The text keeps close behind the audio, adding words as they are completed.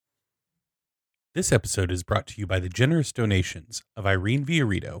This episode is brought to you by the generous donations of Irene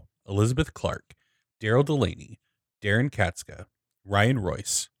Villarito, Elizabeth Clark, Daryl Delaney, Darren Katzka, Ryan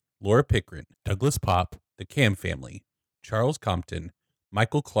Royce, Laura Pickren, Douglas Pop, the Cam family, Charles Compton,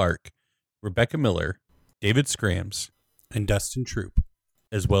 Michael Clark, Rebecca Miller, David Scrams, and Dustin Troop,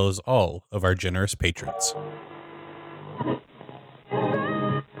 as well as all of our generous patrons.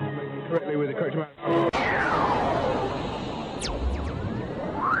 Correctly with the correct amount.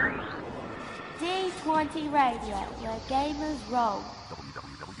 D20 Radio, where gamers roll.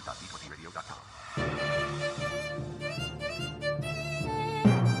 www.d20radio.com.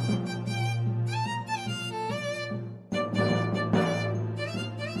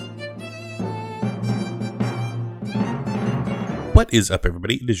 What is up,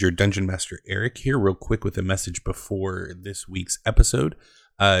 everybody? It is your Dungeon Master Eric here, real quick with a message before this week's episode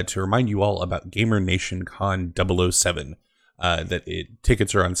to remind you all about Gamer Nation Con 007.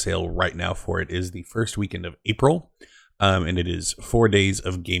 Tickets are on sale right now for it. It is the first weekend of April, and it is 4 days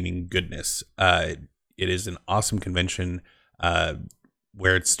of gaming goodness. It is an awesome convention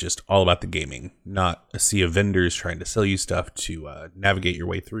where it's just all about the gaming, not a sea of vendors trying to sell you stuff to navigate your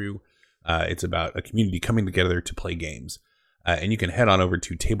way through. It's about a community coming together to play games. And you can head on over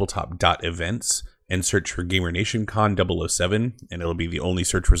to tabletop.events and search for Gamer Nation Con 007, and it'll be the only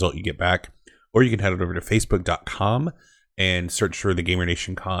search result you get back. Or you can head on over to facebook.com and search for the Gamer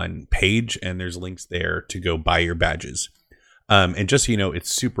Nation Con page, and there's links there to go buy your badges. And just so you know,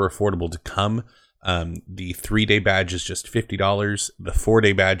 it's super affordable to come. The 3-day badge is just $50. The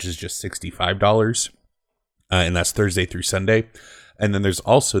 4-day badge is just $65. And that's Thursday through Sunday. And then there's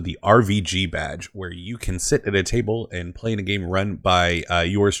also the RVG badge, where you can sit at a table and play in a game run by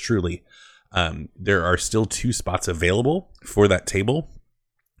yours truly. There are still 2 spots available for that table.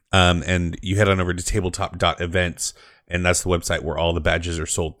 And you head on over to tabletop.events, and that's the website where all the badges are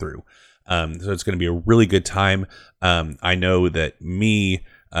sold through. So it's going to be a really good time. I know that me,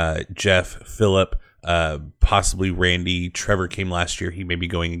 Jeff, Philip, possibly Randy, Trevor came last year. He may be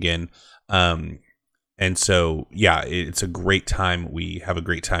going again. And so, yeah, it's a great time. We have a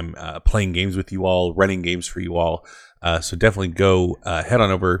great time playing games with you all, running games for you all. So definitely go head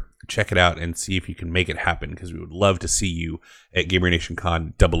on over, check it out, and see if you can make it happen, because we would love to see you at Gamer Nation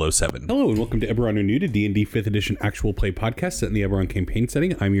Con 007. Hello, and welcome to Eberron Are New to D&D 5th Edition Actual Play Podcast set in the Eberron campaign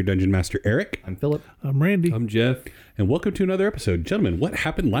setting. I'm your Dungeon Master, Eric. I'm Philip. I'm Randy. I'm Jeff. And welcome to another episode. Gentlemen, what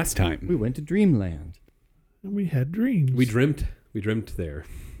happened last time? We went to Dreamland. And we had dreams. We dreamt there.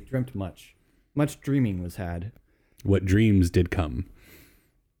 We dreamt much. Much dreaming was had. What dreams did come?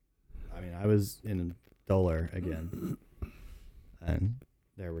 I mean, I was in Dolar again. And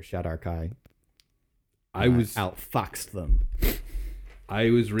there were Shadarkai. I was outfoxed them. I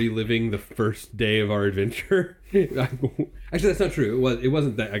was reliving the first day of our adventure. Actually, that's not true. It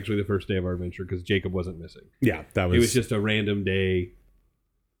wasn't that actually the first day of our adventure, because Jacob wasn't missing. Yeah, It was just a random day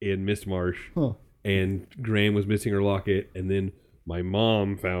in Mistmarsh, and Graham was missing her locket, and then my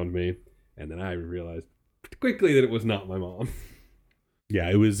mom found me, and then I realized quickly that it was not my mom. Yeah,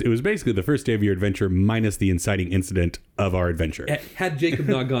 it was basically the first day of your adventure minus the inciting incident of our adventure. Had Jacob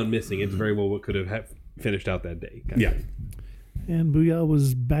not gone missing, it's very well what could have finished out that day. Yeah. And Booyah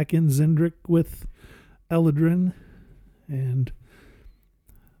was back in Zendrick with Eladrin. And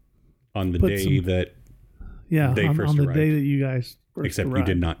on the day that they first on the arrived. day that you guys first Except arrived.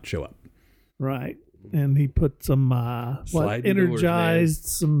 you did not show up. Right. And he put some, Sliding doors, energized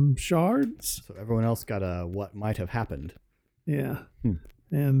some shards. So everyone else got a what might have happened. Yeah.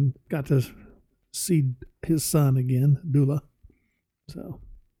 And got to see his son again, Dula. So,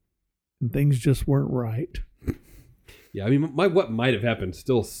 and things just weren't right. Yeah, I mean, my what might have happened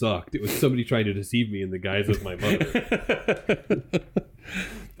still sucked. It was somebody trying to deceive me in the guise of my mother.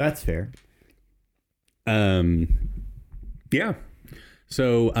 That's fair. Yeah.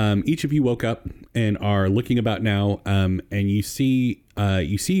 So each of you woke up and are looking about now, and you see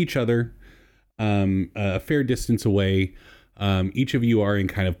each other a fair distance away. Each of you are in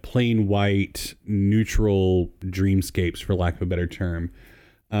kind of plain white, neutral dreamscapes, for lack of a better term.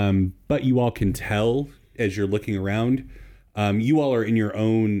 But you all can tell as you're looking around, you all are in your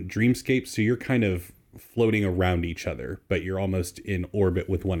own dreamscape, so you're kind of floating around each other, but you're almost in orbit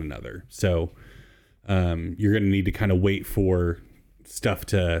with one another. So you're going to need to kind of wait for stuff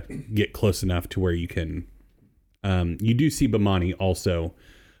to get close enough to where you can. You do see Bamani also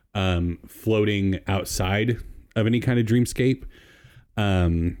floating outside of any kind of dreamscape,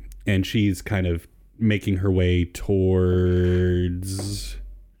 and she's kind of making her way towards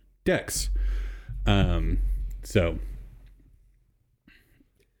Dex. So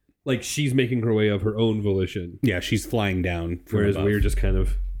Like she's making her way of her own volition. yeah, she's flying down from Whereas above. we're just kind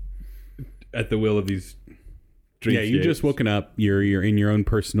of at the will of these dream Yeah, you just woken up. You're in your own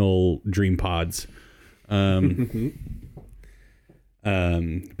personal dream pods, but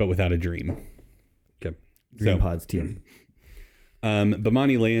without a dream. Okay. Dream Pods team.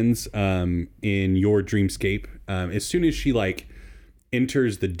 Bamani lands in your dreamscape. As soon as she like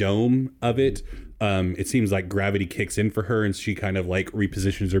enters the dome of it, it seems like gravity kicks in for her, and she kind of like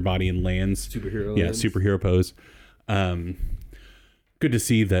repositions her body and lands. Superhero Yeah, lands. superhero pose. Good to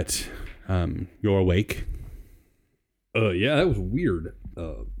see that you're awake. Yeah, that was weird.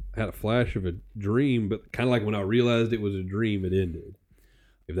 I had a flash of a dream, but kind of like when I realized it was a dream, it ended.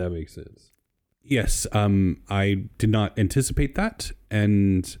 If that makes sense. Yes, I did not anticipate that,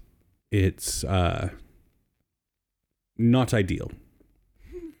 and it's not ideal.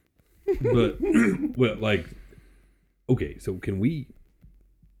 But well, like, okay, so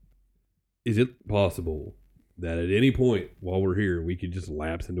is it possible that at any point while we're here we could just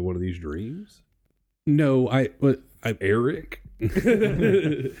lapse into one of these dreams? No, Eric?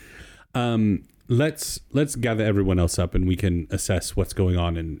 let's gather everyone else up and we can assess what's going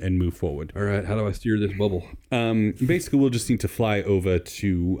on and move forward. All right, how do I steer this bubble? Basically, we'll just need to fly over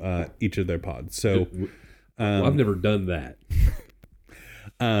to each of their pods. So, Well, I've never done that.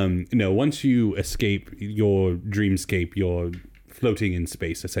 no, once you escape your dreamscape, you're floating in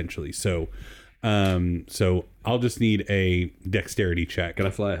space essentially. So I'll just need a dexterity check. Can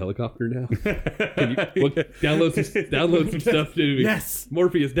I fly a helicopter now? Can you download some stuff to me? Yes.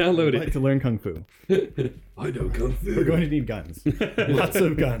 Morpheus, download I'd like it. to learn Kung Fu. I know Kung Fu. We're going to need guns. Lots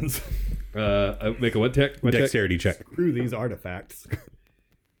of guns. Make a what tech? What Dexterity check. Screw these artifacts.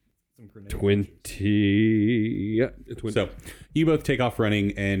 Some grenades. 20. Yeah, 20. So you both take off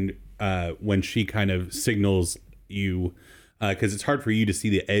running, and when she kind of signals you, because it's hard for you to see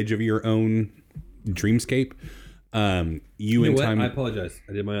the edge of your own dreamscape, you know in what? time. I apologize.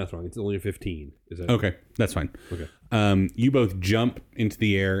 I did my math wrong. It's only a 15. Is that Okay, that's fine. Okay. You both jump into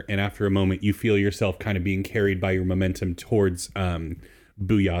the air, and after a moment, you feel yourself kind of being carried by your momentum towards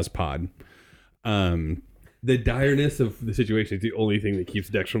Booyah's pod. The direness of the situation is the only thing that keeps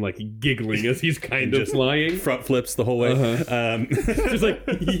Dex from like giggling as he's kind of flying. Front flips the whole way. Just like,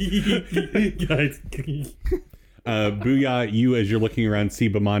 guys. Booyah, you as you're looking around see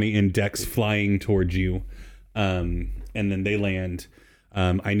Bamani and Dex flying towards you, and then they land.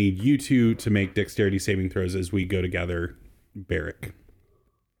 I need you two to make dexterity saving throws as we go to gather Barrick.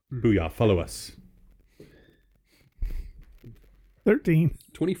 Booyah, follow us. 13.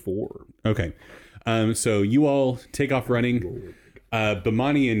 24. Okay. So you all take off running.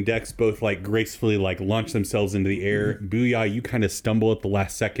 Bamani and Dex both like gracefully like launch themselves into the air. Booyah, you kind of stumble at the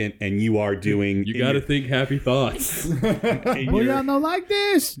last second, and you are doing. You got to think happy thoughts. Booyah, no like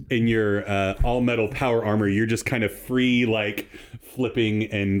this. In your all metal power armor, you're just kind of free, like flipping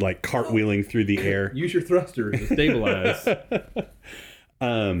and like cartwheeling through the air. Use your thrusters to stabilize.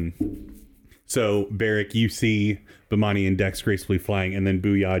 So Barrick, you see Bamani and Dex gracefully flying, and then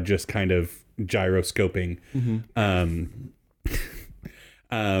Booyah just kind of gyroscoping.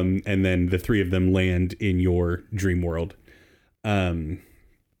 And then the three of them land in your dream world. Sorry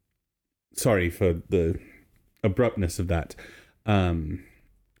for the abruptness of that.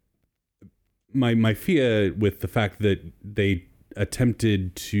 My fear with the fact that they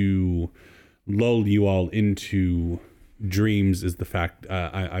attempted to lull you all into dreams is the fact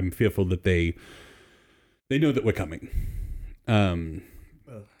I'm fearful that they know that we're coming, and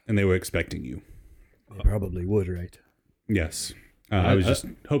they were expecting you. They probably would, right? Yes. I was just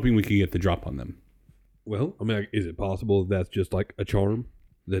hoping we could get the drop on them. Well, I mean, is it possible that's just like a charm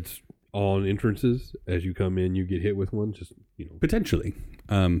that's on entrances? As you come in, you get hit with one. Just Potentially.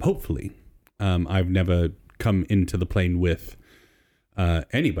 Hopefully. I've never come into the plane with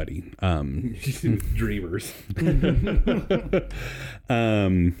anybody. dreamers.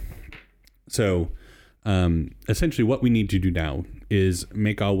 So essentially what we need to do now is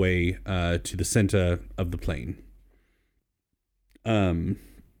make our way to the center of the plane.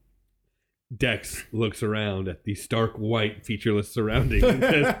 Dex looks around at the stark white featureless surroundings and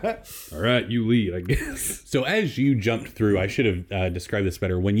says, all right, you lead, I guess. So as you jumped through, I should have described this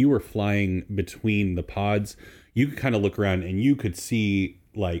better. When you were flying between the pods, you could kind of look around and you could see,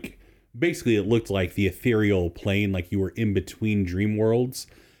 like, basically it looked like the ethereal plane, like you were in between dream worlds,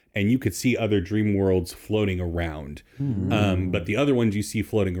 and you could see other dream worlds floating around. But the other ones you see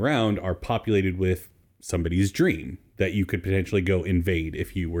floating around are populated with somebody's dream that you could potentially go invade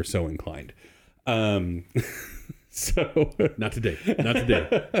if you were so inclined. So Not today. Not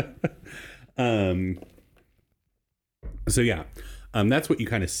today. So yeah, that's what you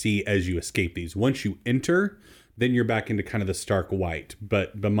kind of see as you escape these. Once you enter then you're back into kind of the stark white.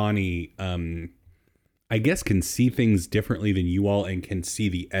 But Bamani, I guess, can see things differently than you all and can see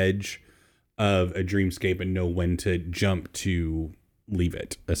the edge of a dreamscape and know when to jump to leave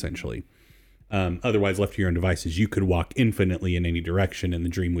it, essentially. Otherwise, left to your own devices, you could walk infinitely in any direction and the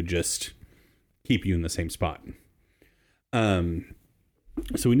dream would just keep you in the same spot.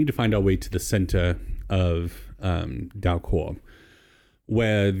 So we need to find our way to the center of Dalcor,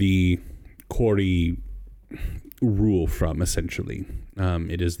 where the Kori rule from, essentially.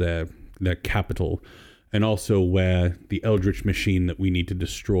 It is their capital, and also where the Eldritch machine that we need to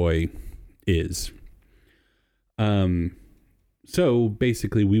destroy is. So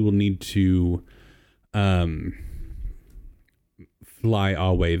basically, we will need to fly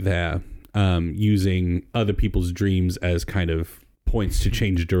our way there, using other people's dreams as kind of points to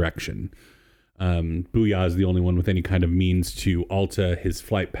change direction. Booyah is the only one with any kind of means to alter his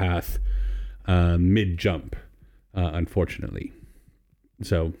flight path mid-jump, unfortunately.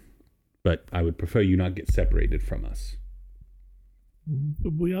 So, but I would prefer you not get separated from us.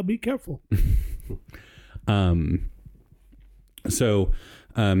 We all be careful. So,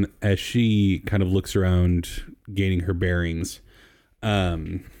 as she kind of looks around, gaining her bearings,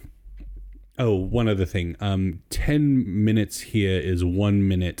 one other thing. 10 minutes here is 1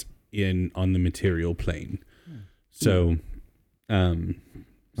 minute on the material plane. So,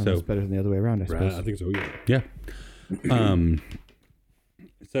 That's better than the other way around, I suppose. I think so. Yeah. Yeah.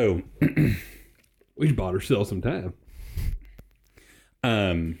 So We should bought ourselves some time.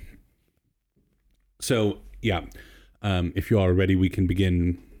 If you all are ready, we can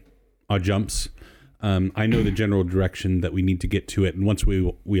begin our jumps. I know the general direction that we need to get to it, and once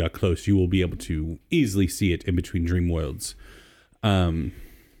we are close, you will be able to easily see it in between dream worlds.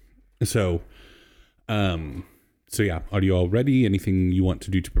 So yeah, are you all ready? Anything you want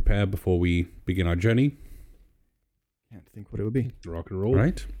to do to prepare before we begin our journey? Can't think what it would be. Rock and roll. All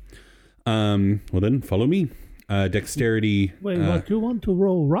right. Well then, follow me. Dexterity. Wait, what? You want to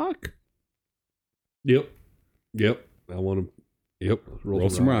roll rock? Yep. I want to. Yep. Roll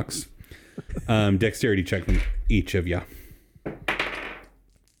some rocks. Dexterity check from each of you. I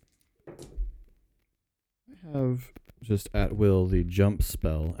have just at will the jump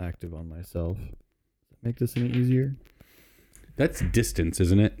spell active on myself. Does that make this any easier? That's distance,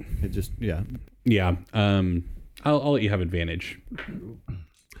 isn't it? It just, yeah. Yeah. I'll let you have advantage.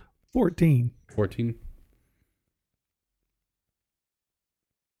 14. 14.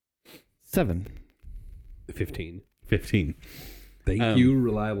 7. 15. 15. Thank you,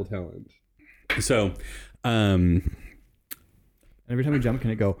 reliable talent. So, And every time we jump,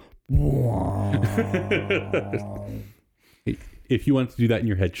 can it go? if you want to do that in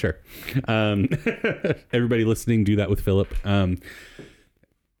your head, sure. Everybody listening, do that with Philip.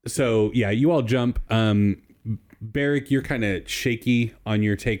 So yeah, you all jump. Barrick, you're kind of shaky on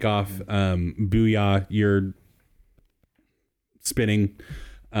your takeoff. Booyah, you're spinning.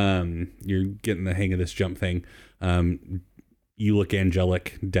 You're getting the hang of this jump thing. You look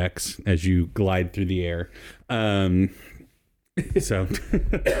angelic, Dex, as you glide through the air. So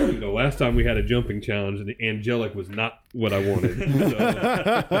The last time we had a jumping challenge, the angelic was not what I wanted.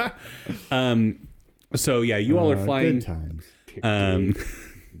 So yeah, you all are flying. Good times.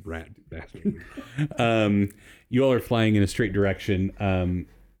 Rat bastard. You all are flying in a straight direction.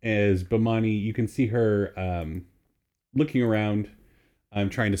 As Bamani, you can see her looking around,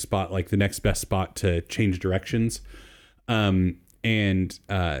 trying to spot like the next best spot to change directions. And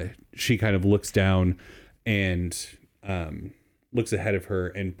she kind of looks down and looks ahead of her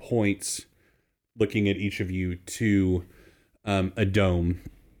and points, looking at each of you, to a dome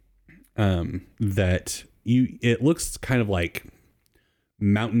that it looks kind of like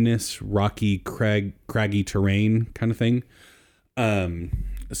mountainous, rocky, craggy terrain kind of thing.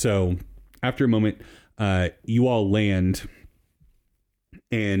 So after a moment, you all land,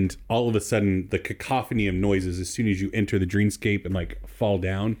 and all of a sudden the cacophony of noises as soon as you enter the dreamscape and like fall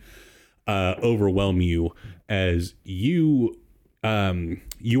down overwhelm you as you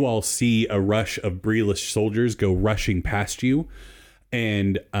all see a rush of Breelish soldiers go rushing past you.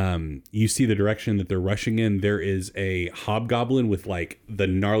 And you see the direction that they're rushing in. There is a hobgoblin with like the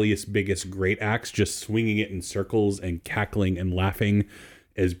gnarliest, biggest great axe, just swinging it in circles and cackling and laughing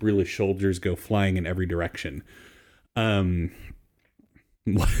as Breelish soldiers go flying in every direction.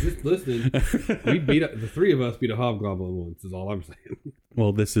 Listen, the three of us beat a hobgoblin once. Is all I'm saying.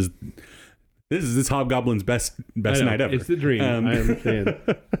 Well, this is this hobgoblin's best night ever. It's the dream. I understand.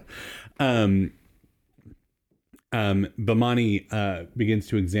 Bamani begins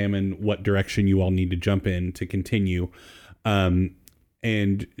to examine what direction you all need to jump in to continue.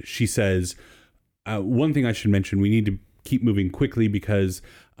 And she says, one thing I should mention, we need to keep moving quickly because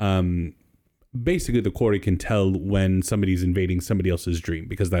basically the quarry can tell when somebody's invading somebody else's dream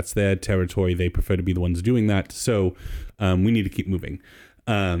because that's their territory. They prefer to be the ones doing that. So we need to keep moving.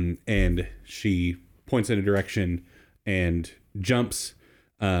 And she points in a direction and jumps.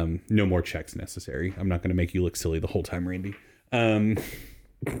 No more checks necessary. I'm not going to make you look silly the whole time, Randy.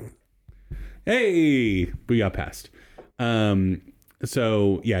 Hey, we got past.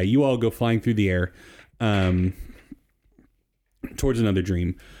 So yeah, you all go flying through the air towards another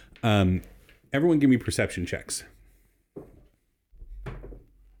dream. Everyone give me perception checks.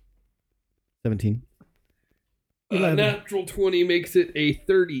 17. 11. Natural 20 makes it a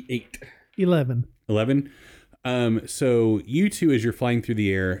 38. 11. 11. So you two, as you're flying through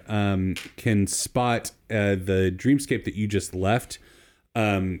the air, can spot the dreamscape that you just left.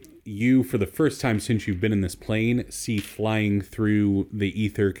 You, for the first time since you've been in this plane, see flying through the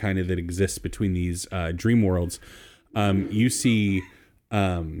ether kind of that exists between these dream worlds. You see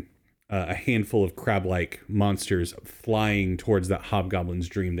a handful of crab-like monsters flying towards that hobgoblin's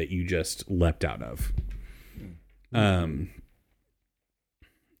dream that you just leapt out of.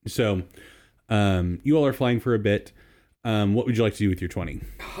 So you all are flying for a bit. What would you like to do with your 20?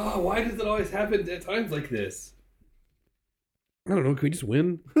 Oh, why does it always happen at times like this? I don't know. Can we just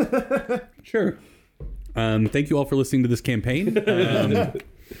win? Sure. Thank you all for listening to this campaign. I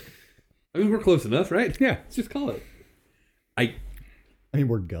mean, we're close enough, right? Yeah. Let's just call it. I mean,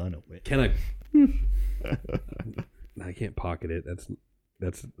 we're gonna win. Can I? I can't pocket it. That's the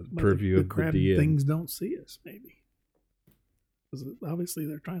But purview the of the crab DM. things don't see us, maybe. Because obviously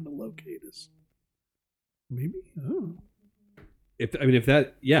they're trying to locate us. Maybe? I don't know. If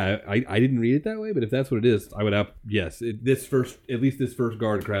that, yeah, I didn't read it that way, but if that's what it is, I would have yes. At least this first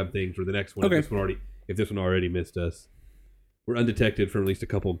guard crab thing for the next one. Okay. If this one already missed us, we're undetected from at least a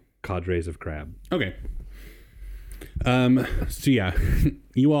couple cadres of crab. Okay. So yeah,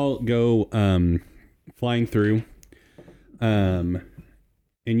 you all go flying through, and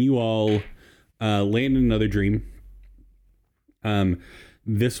you all land in another dream.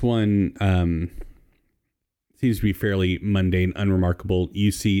 This one seems to be fairly mundane, unremarkable.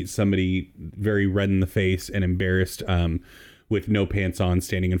 You see somebody very red in the face and embarrassed, with no pants on,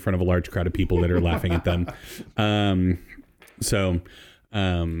 standing in front of a large crowd of people that are laughing at them. It's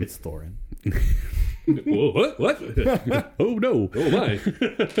Thorin. Whoa, what? Oh no! Oh my!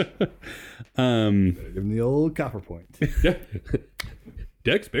 Give him the old copper point.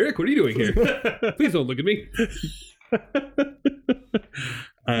 Dex, Barrick, what are you doing here? Please don't look at me.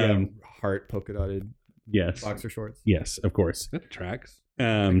 Heart polka dotted Yes. boxer shorts. Yes, of course. That tracks. I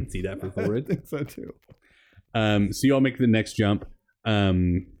can see that for I Thorin. think so too. So you all make the next jump.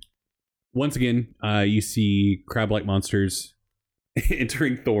 Once again, you see crab-like monsters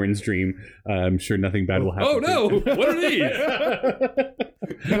entering Thorin's dream. I'm sure nothing bad will happen. Oh no! What are these?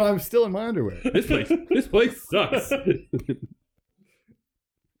 And I'm still in my underwear. This place sucks. Feel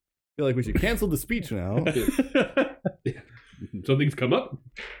like we should cancel the speech now. Something's come up.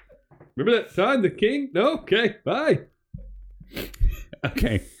 Remember that time, the king? No? Okay, bye.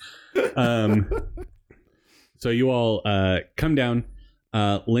 Okay. So you all come down,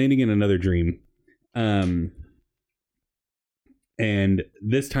 landing in another dream. And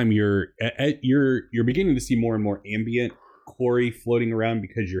this time you're beginning to see more and more ambient quarry floating around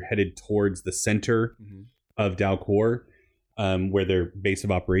because you're headed towards the center of Dalcor, where their base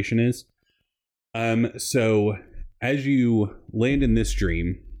of operation is. So as you land in this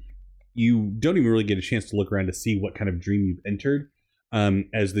dream, you don't even really get a chance to look around to see what kind of dream you've entered,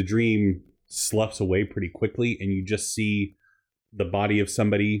 as the dream sloughs away pretty quickly, and you just see the body of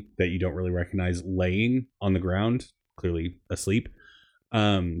somebody that you don't really recognize laying on the ground, clearly asleep.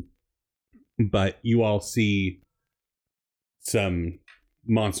 But you all see some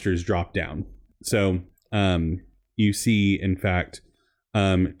monsters drop down. So you see, in fact,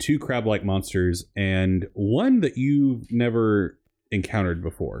 two crab-like monsters and one that you've never encountered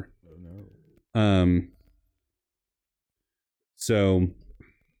before. So I'm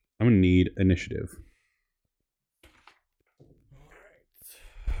gonna need initiative.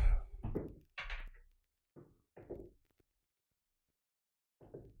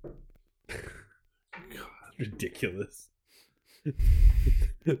 Ridiculous.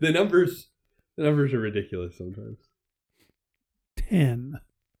 The numbers are ridiculous sometimes. 10.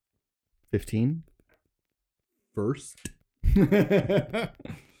 15. First.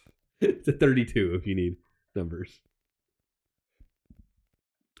 It's a 32 if you need numbers.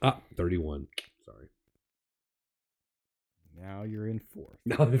 31. Sorry. Now you're in fourth.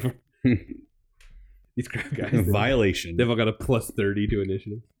 No, these crap guys. Violation. They've all got a plus 30 to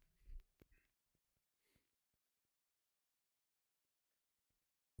initiative.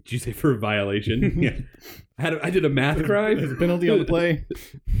 Did you say for a violation? Yeah. I did a math crime. There's a penalty on the play.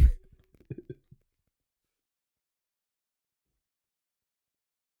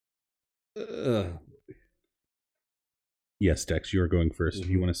 Yes, Dex, you are going first if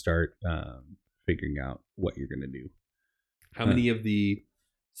you want to start figuring out what you're going to do. How many of the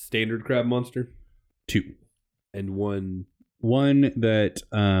standard crab monster? 2. And one. One that,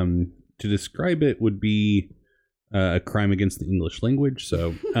 to describe it, would be a crime against the English language.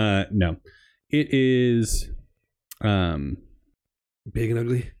 So, no. It is... Big and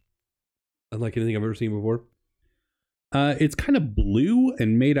ugly? Unlike anything I've ever seen before? It's kind of blue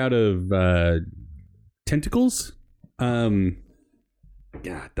and made out of tentacles. God,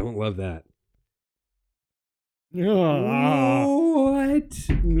 don't love that. What?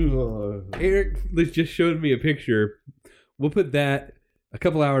 Eric just showed me a picture. We'll put that a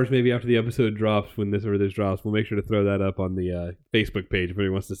couple hours maybe after the episode drops. When this drops, we'll make sure to throw that up on the Facebook page if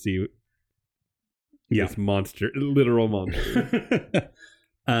anyone wants to see this monster, literal monster.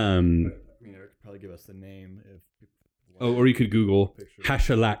 I mean, Eric could probably give us the name if. Or you could Google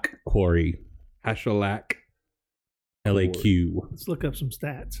Hashalak Quarry. Hashalak. LAQ. Let's look up some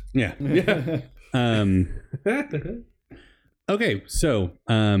stats. Yeah. Yeah. Okay, so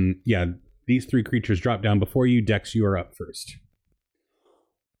these 3 creatures drop down before you. Dex, you are up first.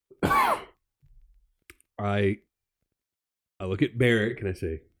 I look at Barrett and I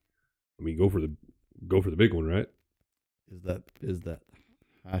say, I mean, go for the big one, right? Is that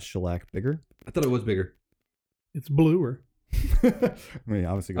Hashalak bigger? I thought it was bigger. It's bluer. I mean,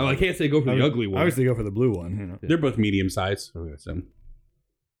 obviously. I can't say go for the ugly one. Obviously, go for the blue one. You know? They're both medium size. Okay. So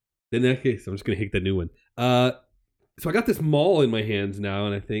In that case, I'm just gonna hit the new one. So I got this maul in my hands now,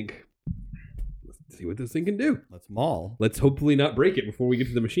 and I think, let's see what this thing can do. Let's maul. Let's hopefully not break it before we get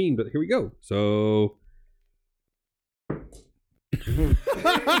to the machine. But here we go. So, I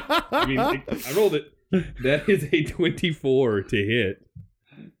mean, I rolled it. That is a 24 to hit.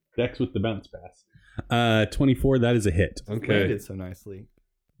 Dex with the bounce pass. 24. That is a hit. Okay. Landed so nicely.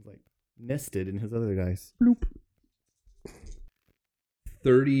 Like nested in his other dice. Bloop.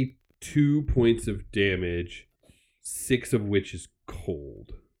 32 points of damage, 6 of which is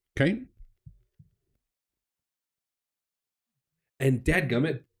cold. Okay. And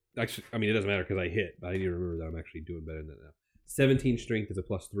dadgummit, actually, I mean, it doesn't matter because I hit. I need to remember that I'm actually doing better than that now. 17 strength is a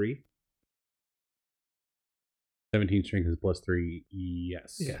 +3. 17 strength is +3.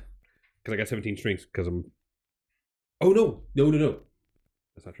 Yes. Yeah. Because I got 17 strength because I'm... Oh, no.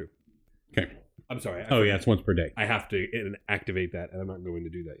 That's not true. Okay. I'm sorry. Oh, yeah, it's once per day. I have to activate that, and I'm not going to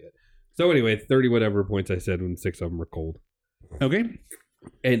do that yet. So anyway, 30 whatever points I said when 6 of them are cold. Okay.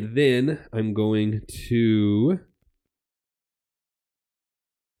 And then I'm going to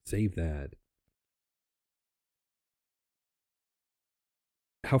save that.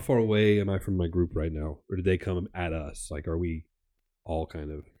 How far away am I from my group right now? Or did they come at us? Like, are we all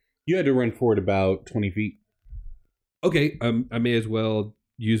kind of... You had to run forward about 20 feet. Okay, I may as well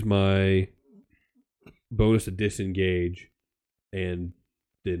use my bonus to disengage and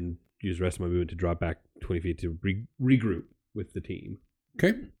then use the rest of my movement to drop back 20 feet to regroup with the team.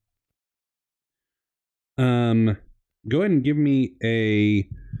 Okay. Go ahead and give me a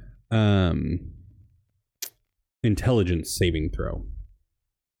intelligence saving throw.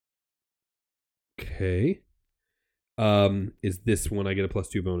 Okay. Is this one I get a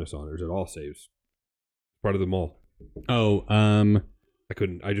 +2 bonus on, or is it all saves? Part of them all. Oh, I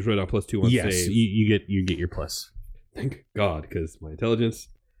couldn't. I just wrote out +2 on yes, saves. you get your plus. Thank God, because my intelligence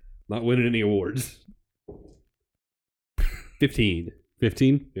not winning any awards. 15.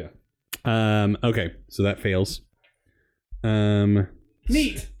 15? Yeah. Okay, so that fails.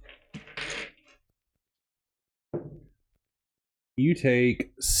 Neat. You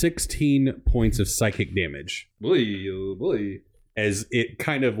take 16 points of psychic damage. Boy, oh boy. As it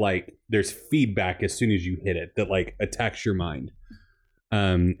kind of like there's feedback as soon as you hit it that like attacks your mind.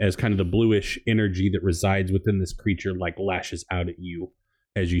 As kind of the bluish energy that resides within this creature like lashes out at you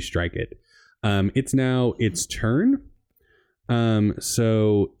as you strike it. It's now its turn.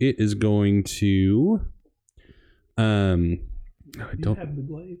 So it is going to I don't have the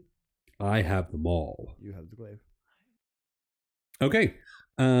glaive. I have them all. You have the glaive. Okay.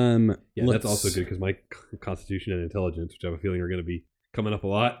 Yeah, that's also good because my constitution and intelligence, which I have a feeling are going to be coming up a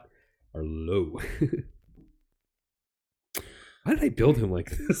lot, are low. Why did I build him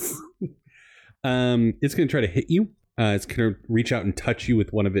like this? It's going to try to hit you. It's going to reach out and touch you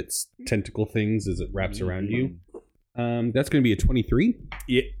with one of its tentacle things as it wraps around you. That's going to be a 23.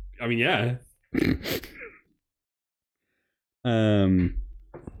 Yeah, I mean, yeah.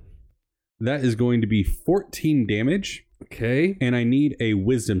 That is going to be 14 damage. Okay. And I need a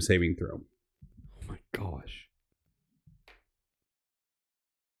wisdom saving throw. Oh my gosh.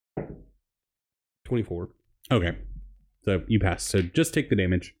 24. Okay. So you pass. So just take the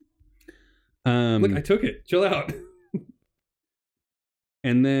damage. Look, I took it. Chill out.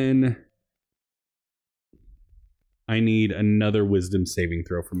 And then I need another wisdom saving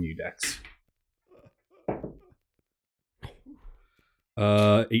throw from you, Dex.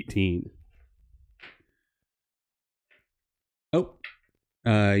 18. Oh.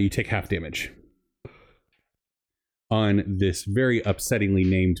 You take half damage on this very upsettingly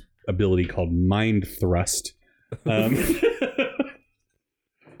named ability called Mind Thrust. Don't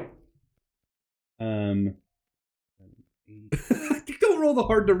roll the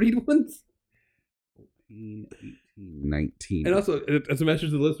hard to read ones. 14, 18, 19. And also, as a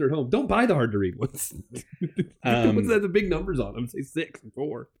message to the listener at home, don't buy the hard to read ones. Ones that have the big numbers on them, say 6 and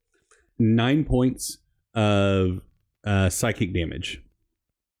 4. 9 points of psychic damage.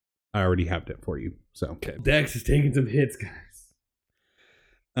 I already have that for you. So Okay. Dex is taking some hits, guys.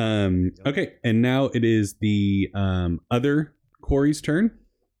 Okay, and now it is the other Corey's turn.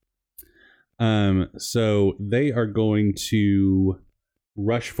 So they are going to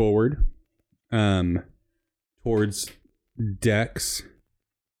rush forward towards Dex.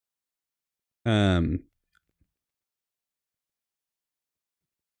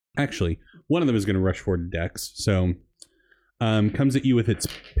 Actually, one of them is going to rush forward to Dex. So comes at you with its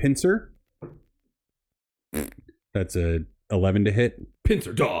pincer. That's a 11 to hit.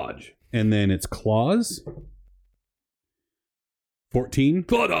 Pincer dodge. And then its claws. 14.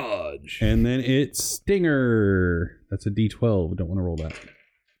 Claw dodge. And then it's stinger. That's a D12. Don't want to roll that.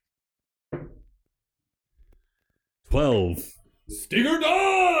 12. Stinger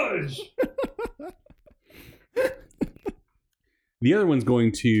dodge. The other one's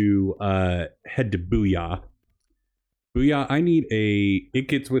going to head to Booyah. Booyah, I need a... It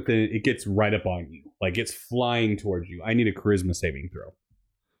gets right up on you. Like, it's flying towards you. I need a charisma saving throw.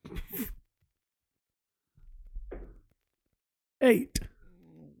 8.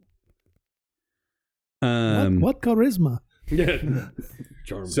 Um, What charisma? Yeah.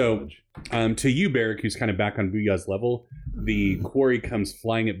 Charm So, dodge. to you, Barrick, who's kind of back on Booyah's level, the quarry comes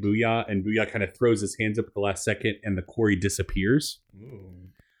flying at Booyah, and Booyah kind of throws his hands up at the last second, and the quarry disappears.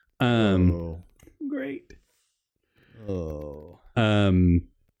 Great. Oh.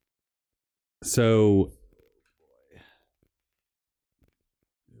 So,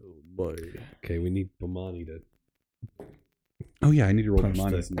 Oh boy. Okay, we need Bomani to oh yeah, I need to roll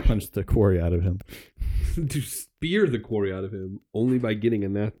Punch the quarry out of him. to spear the quarry out of him only by getting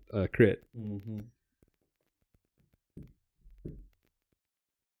a crit. Mm-hmm.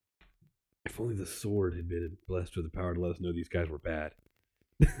 If only the sword had been blessed with the power to let us know these guys were bad.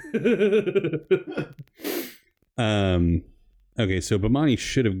 Okay, so Bomani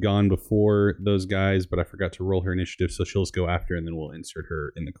should have gone before those guys, but I forgot to roll her initiative, so she'll just go after, and then we'll insert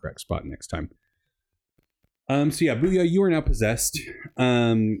her in the correct spot next time. So yeah, Booyah, you are now possessed.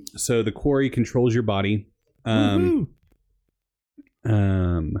 So the quarry controls your body. You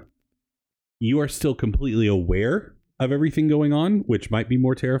are still completely aware of everything going on, which might be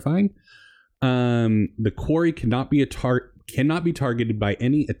more terrifying. The quarry cannot be targeted by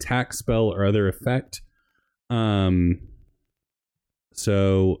any attack, spell, or other effect.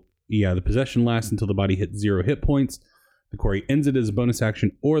 So yeah, the possession lasts until the body hits 0 hit points. The quarry ends it as a bonus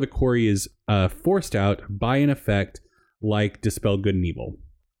action, or the quarry is forced out by an effect like Dispel Good and Evil,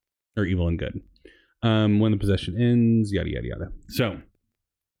 or Evil and Good. When the possession ends, yada yada yada. So,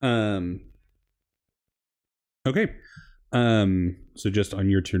 okay. So just on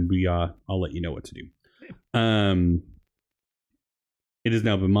your turn, Booyah, I'll let you know what to do. It is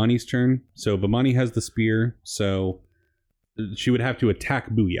now Bomani's turn. So Bomani has the spear, so she would have to attack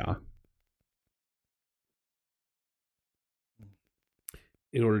Booyah.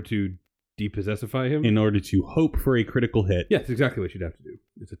 In order to depossessify him? In order to hope for a critical hit. Yeah, that's exactly what you'd have to do.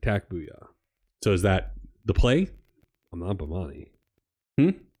 It's attack Booyah. So is that the play? I'm not Bomani.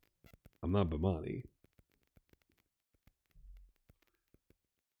 I'm not Bomani.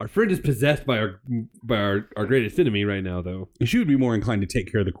 Our friend is possessed by our greatest enemy right now, though. She would be more inclined to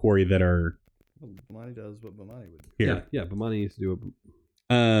take care of the quarry that are Well, Bomani does what Bomani would do. here. Yeah, Bomani needs to do it.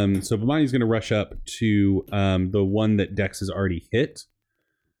 So Bomani's going to rush up to the one that Dex has already hit.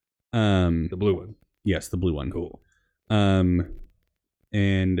 The blue one. Yes, the blue one. Cool. And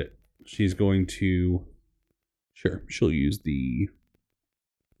she's going to... Sure, she'll use the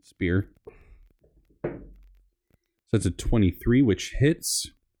spear. So that's a 23, which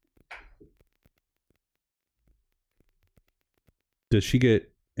hits. Does she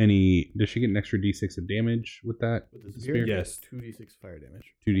get Does she get an extra d6 of damage with that? With the spear? spear? Yes. 2d6 fire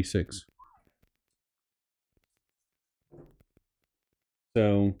damage. 2d6.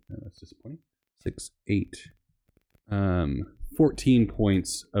 So that's disappointing. 6, 8, 14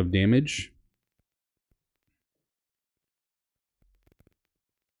 points of damage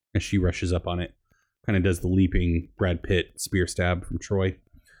as she rushes up on it. Kind of does the leaping Brad Pitt spear stab from Troy.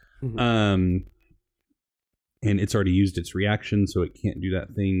 Mhm. And it's already used its reaction, so it can't do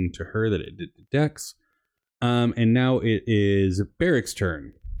that thing to her that it did to Dex. And now it is Barrick's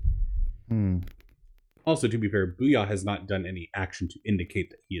turn. Also, to be fair, Booyah has not done any action to indicate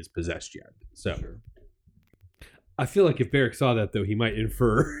that he is possessed yet. So, I feel like if Barrick saw that, though, he might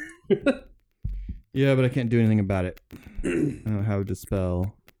infer. Yeah, but I can't do anything about it. I don't have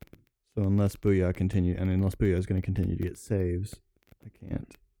Dispel. So unless Booyah is going to continue to get saves, I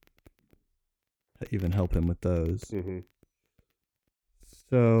can't even help him with those. Mm-hmm.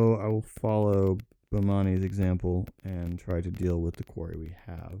 So I will follow Bomani's example and try to deal with the quarry we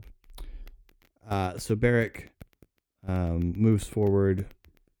have. So Barrick moves forward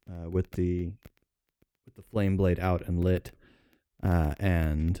with the flame blade out and lit,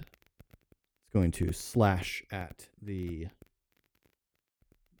 and is going to slash at the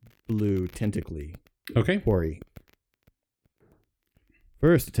blue tentacly okay. quarry.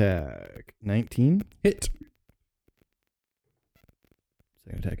 First attack, 19. Hit.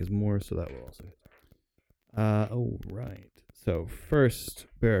 Second attack is more, so that will also hit. Oh, right. So first,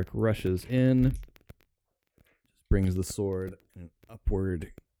 Barrick rushes in, just brings the sword in an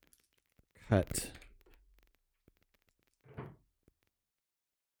upward cut.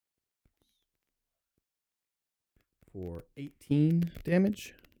 For 18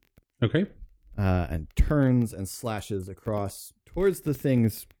 damage. Okay. And turns and slashes across towards the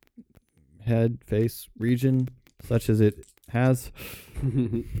thing's head, face, region, such as it has.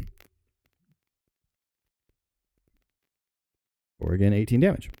 Or again, 18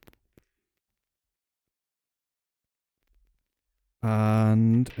 damage.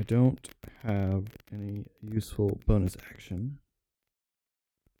 And I don't have any useful bonus action.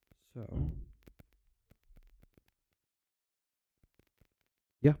 So.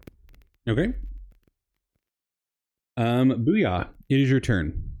 Yeah. Okay. Booyah, it is your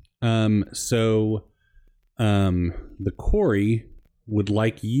turn. So the quarry would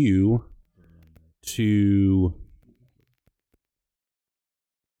like you to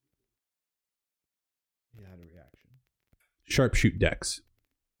He had a reaction. sharpshoot Dex.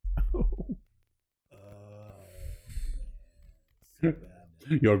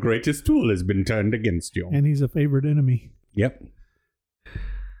 Your greatest tool has been turned against you. And he's a favorite enemy. Yep.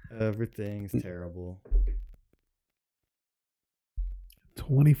 Everything's terrible.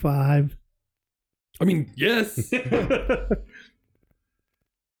 25. I mean, yes.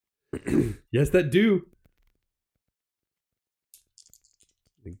 Yes, that do.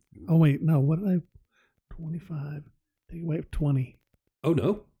 Oh, wait. No, what did I... 25. Take away 20. Oh,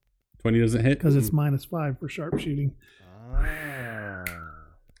 no. 20 doesn't hit. Because it's -5 for sharpshooting.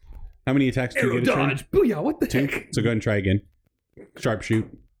 How many attacks do you Arrow get a turn? dodge. Booyah, what the 2. heck? So go ahead and try again. Sharpshoot.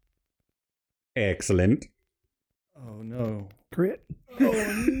 Excellent. Oh no. Crit.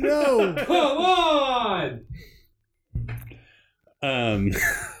 Oh no. Come on!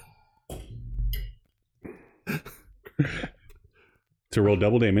 To roll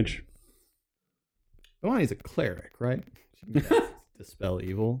double damage. Oh, he's a cleric, right? Dispel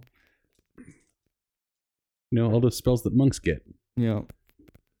evil. All the spells that monks get. Yeah.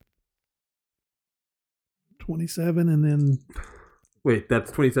 27 and then Wait, that's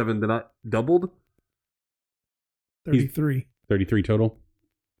 27. Then I doubled? 33. 33 total.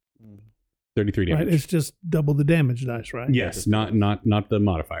 33 damage. Right, it's just double the damage dice, right? Yes, not the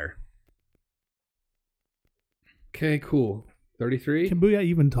modifier. Okay, cool. 33? Can Booyah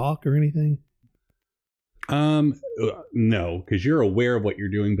even talk or anything? No, because you're aware of what you're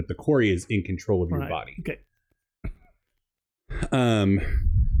doing, but the quarry is in control of your Right. body. Okay.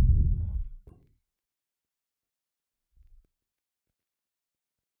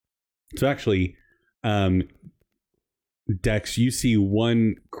 So actually, Dex, you see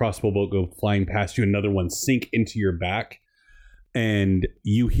one crossbow bolt go flying past you, another one sink into your back, and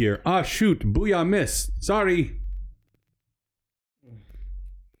you hear, "Ah, shoot, Booyah, miss. Sorry."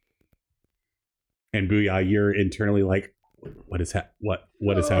 And Booyah, you're internally like, what is what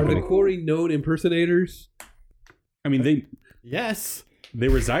is Are the happening? quarry known impersonators? I mean, Yes. they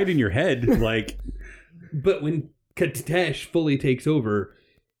reside in your head, like. But when Katesh fully takes over,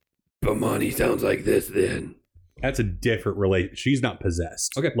 Bomani sounds like this then. That's a different relate. She's not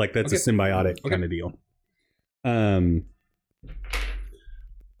possessed. Okay. Like that's Okay. a symbiotic Okay. kind of deal.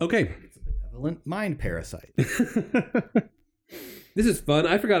 Okay. It's a benevolent mind parasite. This is fun.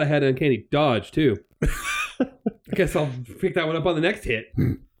 I forgot I had uncanny dodge too. I guess I'll pick that one up on the next hit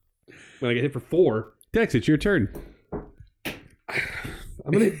when I get hit for 4. Dex, it's your turn.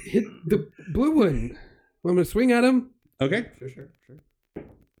 I'm gonna hit the blue one. I'm gonna swing at him, Okay. Sure.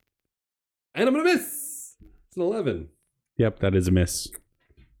 and I'm gonna miss. It's an 11. Yep, that is a miss.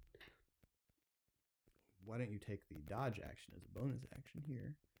 Why don't you take the dodge action as a bonus action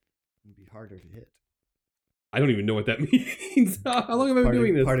here? It'd be harder to hit. I don't even know what that means. How long have I been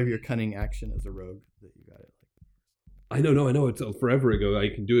doing this? Part of your cunning action as a rogue that you got it. I know. It's forever ago. I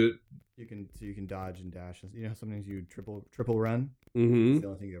can do it. You can dodge and dash. You know how sometimes you triple run? Mm-hmm. It's the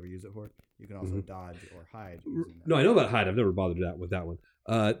only thing you ever use it for. You can also dodge or hide using that. No, I know about hide. I've never bothered with that one.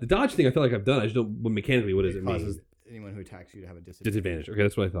 The dodge thing, I feel like I've done. I just don't. Mechanically, what does it causes mean? anyone who attacks you to have a Disadvantage. Okay,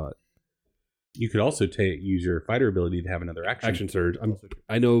 that's what I thought. You could also use your fighter ability to have another action. Action surge.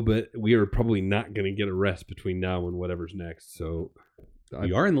 I know, but we are probably not going to get a rest between now and whatever's next. So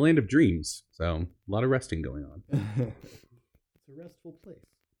You are in the land of dreams, so a lot of resting going on. It's a restful place.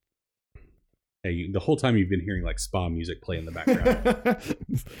 Hey, the whole time you've been hearing like spa music play in the background.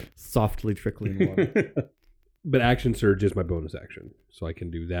 Softly trickling water. But action surge is my bonus action, so I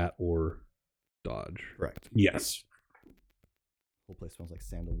can do that or dodge. Correct. Yes. Whole place smells like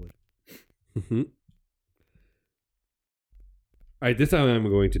sandalwood. Mm-hmm. All right, this time I'm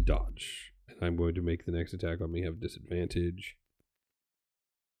going to dodge, and I'm going to make the next attack on me have disadvantage.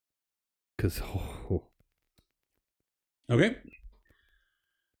 Because Okay.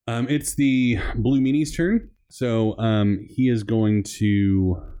 It's the Blue Meanie's turn. So he is going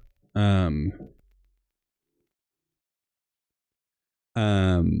to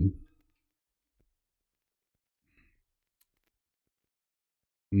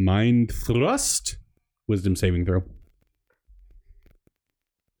Mind Thrust, Wisdom saving throw.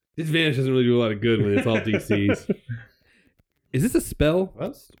 disadvantage doesn't really do a lot of good when it's all DCs. Is this a spell?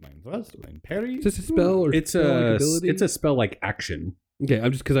 Thrust, mind parry. Is this a spell or It's spell-like ability? a spell like action. Okay,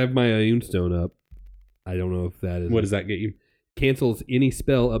 I'm just because I have my Immune Stone up. I don't know if that is. What does that get you? Cancels any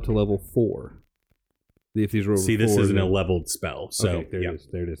spell up to level 4. If these are over See, this 4, isn't then- a leveled spell, so okay, there yeah. it is.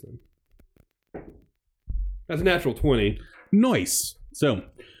 There it is. Then. That's a natural 20. Nice. So,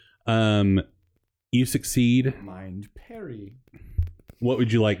 you succeed. Mind parry. What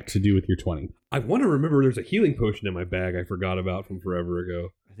would you like to do with your 20? I want to remember there's a healing potion in my bag I forgot about from forever ago.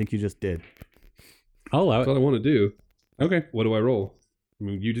 I think you just did. I'll allow That's it. all I want to do. Okay. What do I roll? I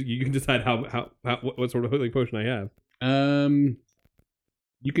mean, you can decide what sort of healing potion I have.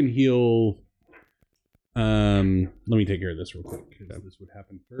 You can heal. Let me take care of this real quick. 'Cause this would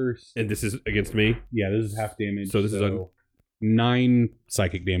happen first. And this is against me. Yeah, this is half damage. So this is 9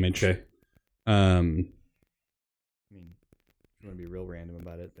 psychic damage. Okay. I mean, if you want to be real random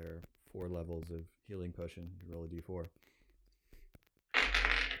about it, there are 4 levels of healing potion. You roll a d4.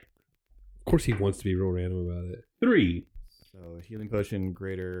 Of course, he wants to be real random about it. 3. So healing potion,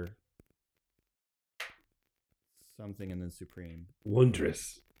 greater something, and then supreme.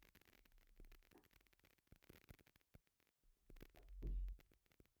 Wondrous.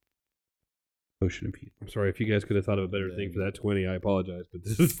 Potion of healing. I'm sorry if you guys could have thought of a better thing for that 20. I apologize, but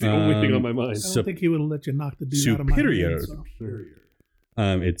this is the only thing on my mind. I don't think he would have let you knock the dude out of my Superior. hand,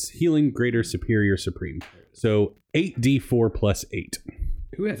 so. It's healing, greater, superior, supreme. So 8d4 plus 8.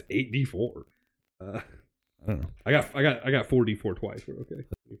 Who has 8d4? I don't know. I got 4d4 twice. We're okay.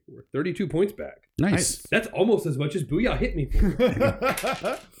 32 points back. Nice. That's almost as much as Booyah hit me for.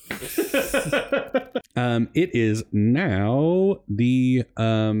 It is now the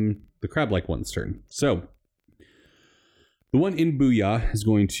crab-like one's turn. So the one in Booyah is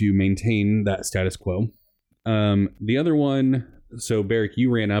going to maintain that status quo. The other one, so Barrick, you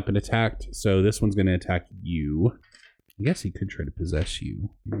ran up and attacked. So this one's going to attack you. I guess he could try to possess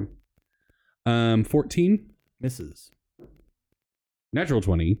you. 14. Misses. Natural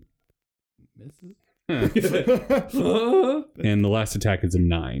 20. Misses? And the last attack is a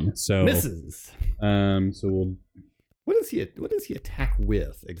 9. So Misses. so we'll. What does he attack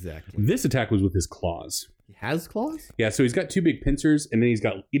with exactly? This attack was with his claws. He has claws? Yeah, so he's got 2 big pincers, and then he's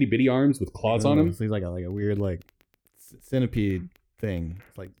got itty bitty arms with claws on him. So he's like a weird centipede thing.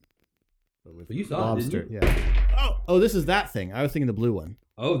 It's like with You saw it, lobster. didn't Yeah. Oh, this is that thing. I was thinking the blue one.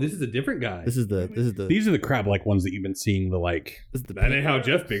 Oh, this is a different guy. This is the These are the crab-like ones that you've been seeing. this is the That pink, ain't how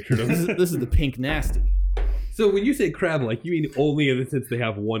Jeff pictured this him. is the pink nasty. So when you say crab-like, you mean only in the sense they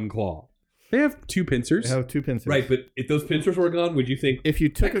have one claw. They have 2 pincers. They have 2 pincers. Right, but if those pincers were gone, would you think If you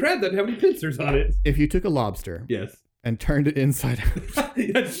took that crab doesn't have any pincers on it? if you took a lobster Yes. and turned it inside out.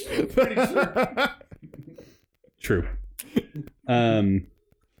 That's pretty sure. True.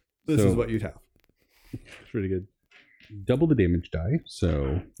 This is what you'd have. It's pretty good. Double the damage die.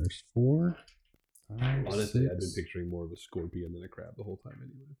 So there's 4, 5, Honestly, I've been 6. picturing more of a scorpion than a crab the whole time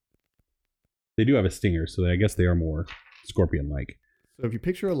anyway. They do have a stinger, so I guess they are more scorpion-like. So if you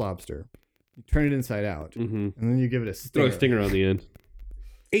picture a lobster, you turn it inside out, Mm-hmm. and then you give it a Throw stinger. a stinger on the end.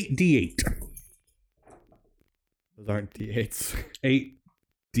 8d8. Those aren't D8s.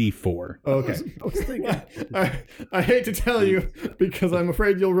 8d4. Okay. I was thinking. I hate to tell you because I'm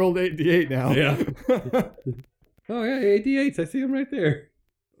afraid you'll roll 8d8 now. Yeah. Oh yeah, 8 d8s. I see them right there.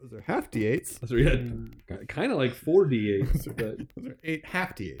 Those are half d8s. So we had kind of like 4 d8s. But Those are 8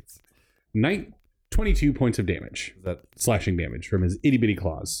 half d8s. 22 points of damage. Is that Slashing damage from his itty-bitty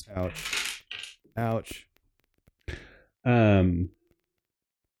claws. ouch? Ouch.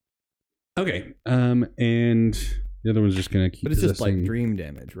 Okay. And the other one's just gonna keep. But it's just like possessing- dream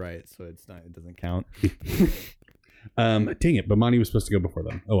damage, right? So it's not. It doesn't count. Dang it! But Monty was supposed to go before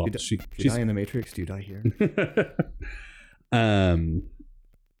them. Oh well. If you She's die in the Matrix, do you die here?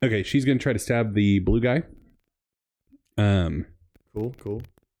 Okay, she's gonna try to stab the blue guy. Cool.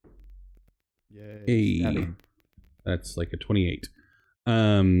 Yay. Hey. Stabbing. That's like a 28.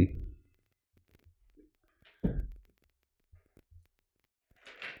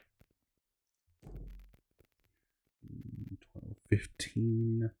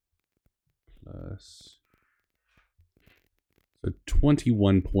 15 plus. So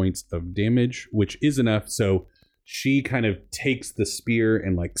 21 points of damage, which is enough. So she kind of takes the spear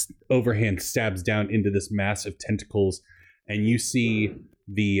and like overhand stabs down into this mass of tentacles, and you see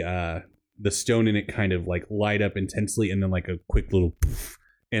the stone in it kind of like light up intensely, and then like a quick little poof,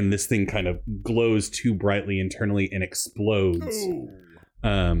 and this thing kind of glows too brightly internally and explodes.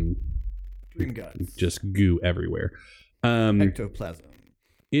 Dream guts. Just goo everywhere. Ectoplasm.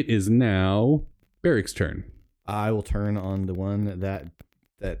 It is now Barrick's turn. I will turn on the one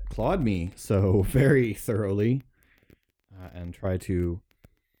that clawed me so very thoroughly, and try to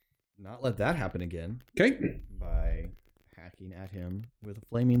not let that happen again Okay. by hacking at him with a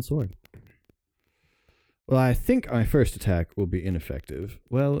flaming sword. Well, I think my first attack will be ineffective.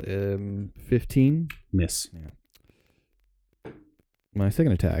 Well, 15. Miss. My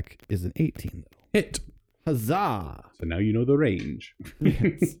second attack is an 18, though. Hit. Huzzah! So now you know the range.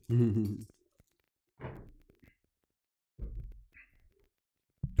 Yes.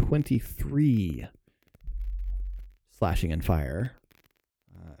 23 slashing and fire,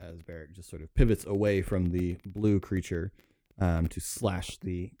 as Barrick just sort of pivots away from the blue creature to slash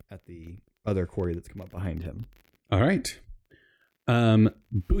at the other quarry that's come up behind him. All right.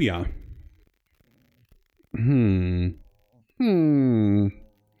 Booyah.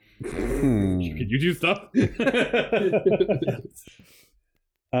 Could you do stuff?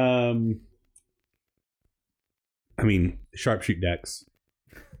 I mean, sharpshoot dex.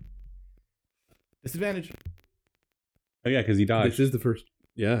 Disadvantage. Oh yeah, because he dodged. This is the first.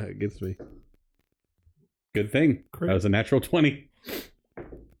 Yeah, it gets me. Good thing. That was a natural 20.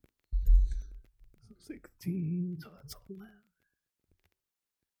 16, so that's 11.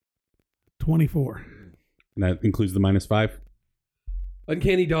 24. And that includes the -5.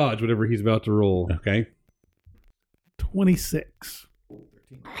 Uncanny dodge, whatever he's about to roll. Okay. 26.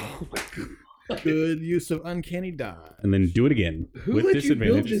 Good use of uncanny dodge. And then do it again Who with let disadvantage.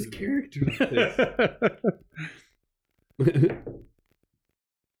 you build this character? Like this?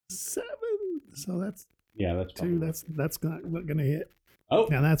 7. So that's Yeah, that's 2. That's not going to hit. Oh,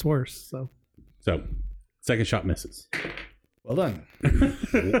 Now that's worse. So so second shot misses. Well done.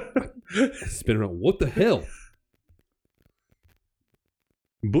 Spin around. What the hell?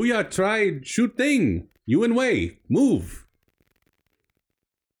 Booyah tried shoot thing. You and Wei move.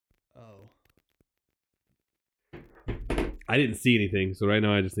 Oh. I didn't see anything, so right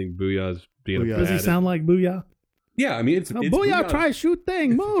now I just think Booyah's being Booyah. a does he bad- sound like Booyah? Yeah, I mean it's, No, it's Booyah, try shoot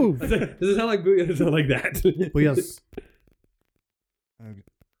thing, move. Does it sound like Booyah? Does it sound like that? Booyah's.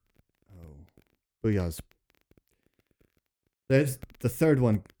 Booyah's. There's the third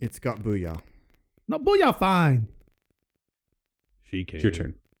one. It's got Booyah. No, Booyah, fine. She can. It's your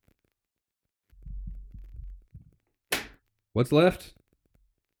turn. What's left?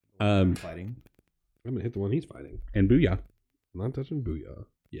 Fighting. I'm gonna hit the one he's fighting. And Booyah. I'm not touching Booyah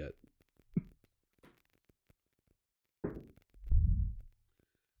yet.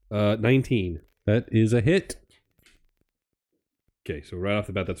 19. That is a hit. Okay, so right off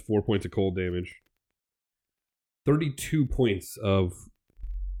the bat, that's 4 points of cold damage. 32 points of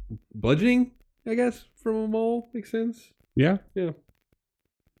bludgeoning, I guess, from a mole. Makes sense. Yeah. Yeah.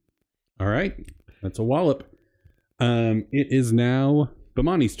 All right. That's a wallop. It is now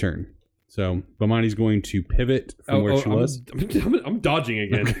Bamani's turn. So Bomani's going to pivot from where she was. I'm dodging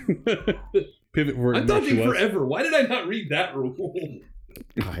again. Pivot where I'm where she dodging was. forever. Why did I not read that rule?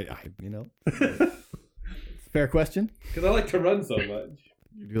 Fair question. Because I like to run so much.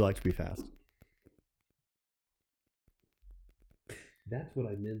 You do like to be fast. That's what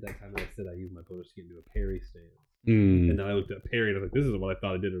I meant that time when I said I used my bonus to get into a parry stance. Mm. And then I looked at parry and I was like, this isn't what I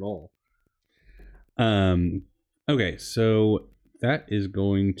thought I did at all. Okay, so that is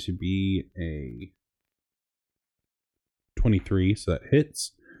going to be a 23, so that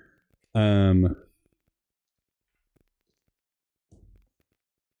hits.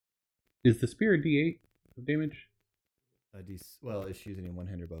 Is the spear a D8 of damage? Well, is she using in one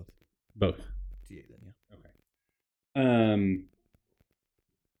hand or both? Both. D8 then, yeah. Okay.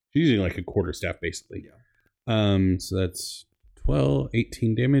 She's using like a quarterstaff basically. Yeah. So that's 12,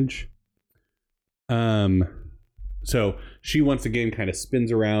 18 damage. So she once again kind of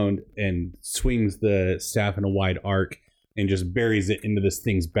spins around and swings the staff in a wide arc and just buries it into this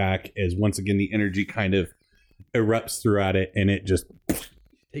thing's back as once again the energy kind of erupts throughout it and it just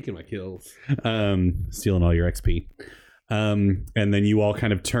Taking my kills. stealing all your XP. And then you all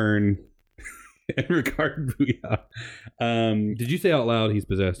kind of turn and regard Booyah. Did you say out loud he's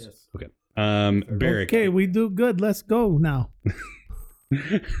possessed? Yes. Okay. Barrick. Okay, we do good. Let's go now.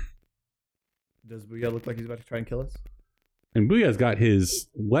 Does Booyah look like he's about to try and kill us? And Booyah's got his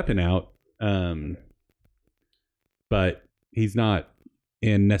weapon out, but he's not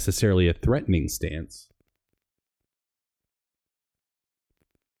in necessarily a threatening stance.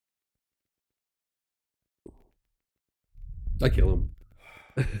 I kill him.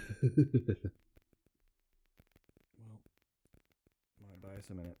 Well, might buy us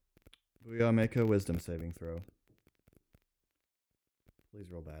a minute. Booyah, make a wisdom saving throw.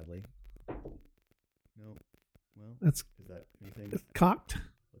 Please roll badly. No. Well, That's is that anything? it's cocked.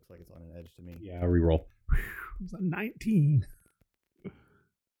 Looks like it's on an edge to me. Yeah, reroll. It's a 19.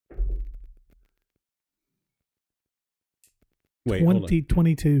 Wait, hold on.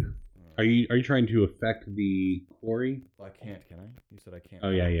 22. Are you trying to affect the quarry? Well, I can't, can I? You said I can't. Oh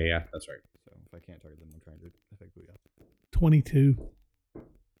yeah. That's right. So if I can't target them, I'm trying to affect Booyah. 22.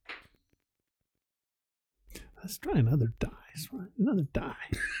 Let's try another die. Let's try another die.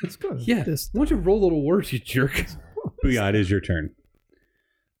 Let's go. to Yeah. This. Why don't you roll a little worse, you jerk? Booyah, it is your turn.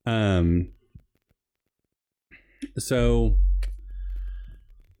 So,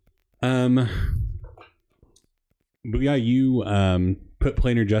 Booyah, you put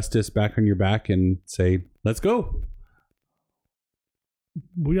Planar Justice back on your back and say, "Let's go."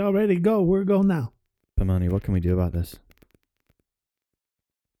 We already go. We're going now. Bomani, what can we do about this?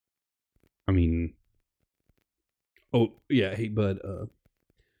 I mean, Oh, yeah. Hey, bud.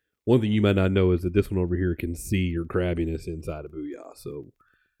 One thing you might not know is that this one over here can see your crabbiness inside of Booyah, so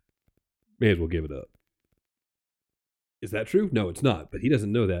may as well give it up. Is that true? No, it's not, but he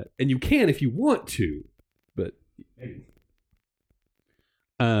doesn't know that. And you can if you want to, but you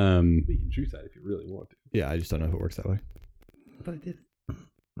can choose that if you really want to. Yeah, I just don't know if it works that way. I thought I did.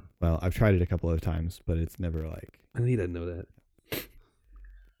 Well, I've tried it a couple of times, but it's never like. And he doesn't know that. If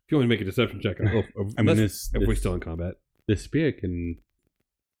you want to make a deception check, I mean, if we're still in combat. the spear can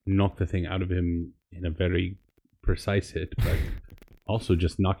knock the thing out of him in a very precise hit, but also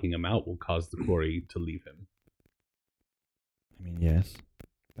just knocking him out will cause the quarry to leave him. I mean, yes,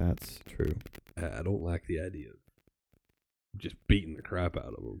 that's true. I don't like the idea of just beating the crap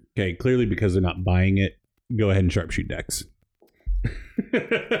out of him. Okay, clearly because they're not buying it, go ahead and sharpshoot Dex.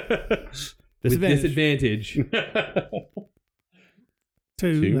 With disadvantage. 2.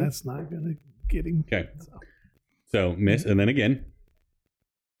 Two? That's not going to get him. Okay. So miss, and then again.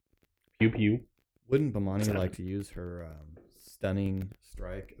 Pew pew. Wouldn't Bomani like to use her stunning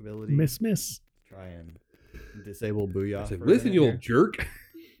strike ability? Miss. Try and disable Booyah. I said, for a listen, minute you here? old jerk.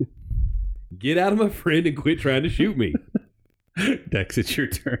 Get out of my friend and quit trying to shoot me. Dex, it's your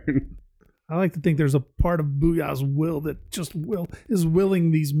turn. I like to think there's a part of Booyah's will that just is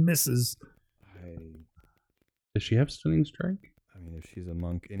willing these misses. Does she have stunning strike? I mean, if she's a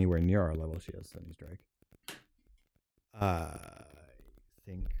monk anywhere near our level, she has stunning strike. I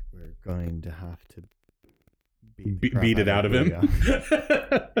think we're going to have to Beat it out of him.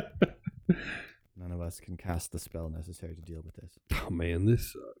 Booyah. None of us can cast the spell necessary to deal with this. Oh, man,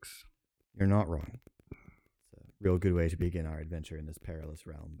 this sucks. You're not wrong. It's a real good way to begin our adventure in this perilous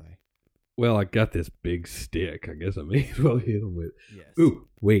realm by. Well, I got this big stick. I guess I may as well hit him with. Yes. Ooh,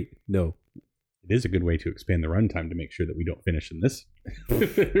 wait, no. It is a good way to expand the runtime to make sure that we don't finish in this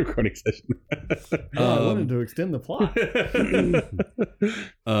recording session. I wanted to extend the plot.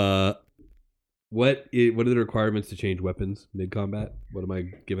 What are the requirements to change weapons mid combat? What am I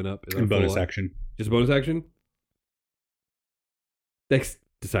giving up? Is that And bonus full- action. Just a bonus action? Dex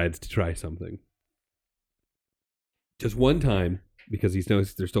decides to try something. Just one time, because he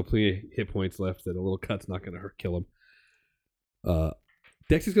knows there's still plenty of hit points left that a little cut's not going to kill him.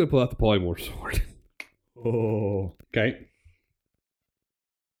 Dex is going to pull out the polymorph sword. Oh. Okay.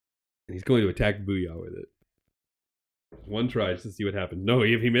 And he's going to attack Booyah with it. One try just to see what happens. No,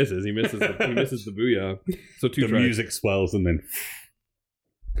 he misses. He misses the Booyah. So two The tries. music swells and then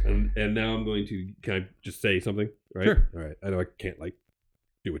And now I'm going to, can I just say something? Right? Sure. All right. I know I can't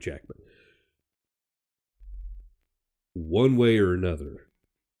do a check, but one way or another,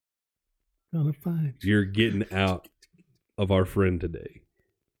 Gonna find you. you're getting out of our friend today.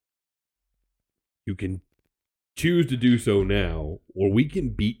 You can choose to do so now, or we can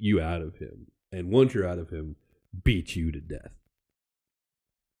beat you out of him. And once you're out of him, beat you to death.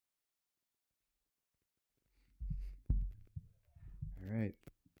 All right.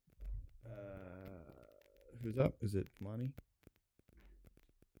 Who's up? Is it Monty?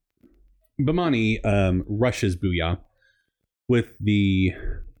 Bamani rushes Booyah with the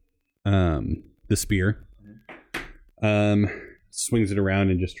spear. Swings it around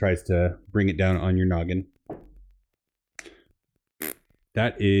and just tries to bring it down on your noggin.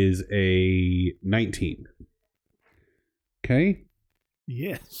 That is a 19. Okay.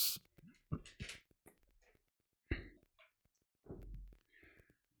 Yes.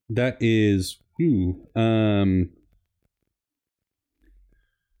 That is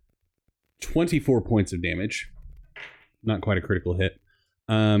 24 points of damage. Not quite a critical hit.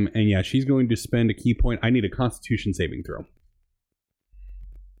 And yeah, she's going to spend a key point. I need a Constitution saving throw.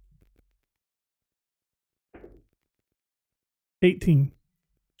 18.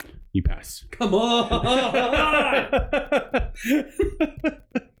 You pass. Come on!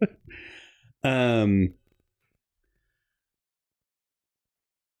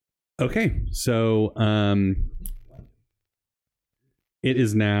 Okay, so it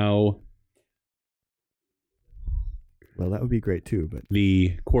is now Well, that would be great too, but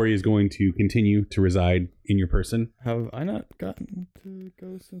the quarry is going to continue to reside in your person. have I not gotten to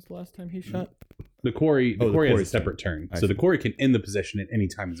go since the last time he shot? The quarry has a quarry's separate turn. I So the see. quarry can end the position at any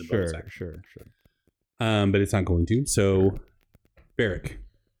time as a bonus action. Sure. But it's not going to. So Barrick.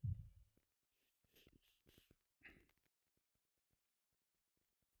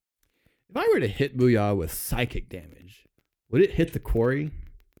 If I were to hit Booyah with psychic damage, would it hit the quarry?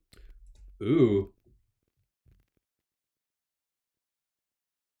 Ooh.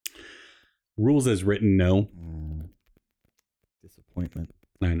 Rules as written, no. Disappointment.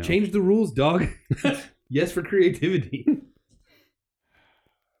 I know. Change the rules, dog. Yes for creativity.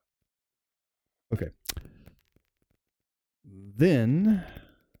 Okay. Then,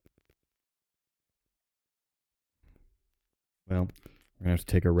 well, we're gonna have to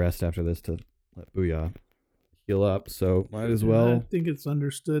take a rest after this to let Booyah heal up. So might as I well. think it's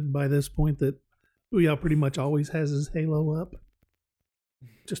understood by this point that Booyah pretty much always has his halo up.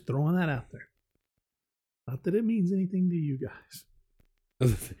 Just throwing that out there. Not that it means anything to you guys.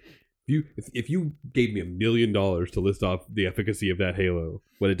 If you gave me $1 million to list off the efficacy of that halo,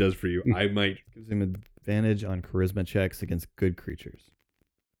 what it does for you, I might. Gives him advantage on charisma checks against good creatures.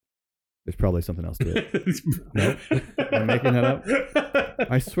 There's probably something else to it. Nope. I'm making that up.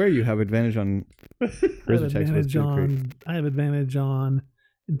 I swear you have advantage on charisma checks with good creatures. I have advantage on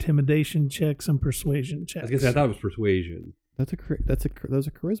intimidation checks and persuasion I checks. was gonna say I thought it was persuasion. Those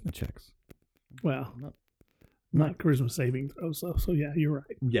are charisma checks. Well, Not- not charisma saving throws. So yeah, you're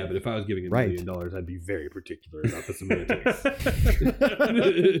right. Yeah, but if I was giving $1 Right. million, I'd be very particular about the semantics.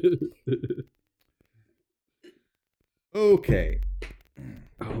 Okay.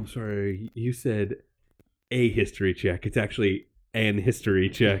 Oh, I'm sorry. You said a history check. It's actually an history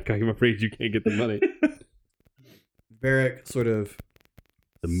check. I'm afraid you can't get the money. Barrick sort of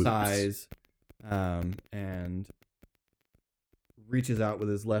The moves. sighs and reaches out with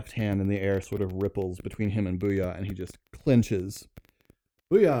his left hand, and the air sort of ripples between him and Booyah, and he just clenches.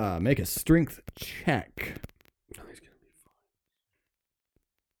 Booyah, make a strength check. Oh, he's gonna be fine.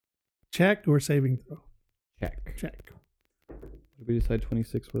 Check or saving throw? Check. Check. Did we decide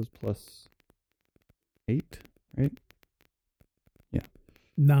 26 was plus 8, right?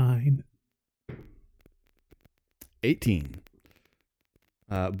 9. 18.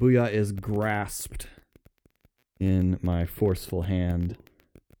 Booyah is grasped in my forceful hand,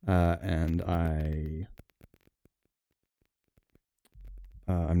 and I'm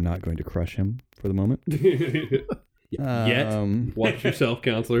not going to crush him for the moment. Yet. Watch yourself,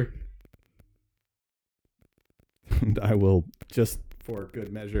 counselor. And I will just for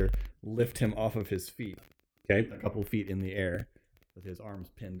good measure, lift him off of his feet Okay. a couple feet in the air with his arms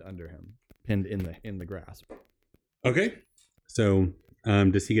pinned under him, pinned in the grasp. Okay. So,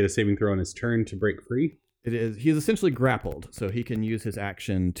 does he get a saving throw on his turn to break free? He's essentially grappled, so he can use his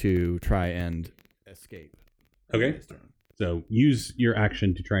action to try and escape. Okay. His turn. So use your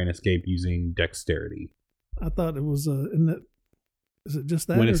action to try and escape using dexterity. I thought it was is it just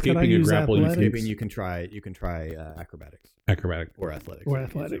that? When or escaping could I a use grapple, you athletics? Escaping, you can try acrobatics Acrobatic. or athletics. Or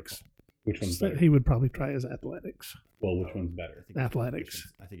athletics. Which one's So better? he would probably try his athletics. Well, which one's better?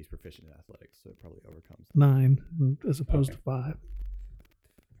 Athletics. I think he's proficient in athletics, so it probably overcomes. 9 as opposed Okay. to 5.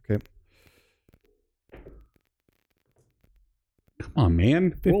 Okay. Come on,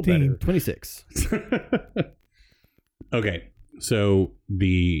 man. Roll 15. 26. better. Okay. So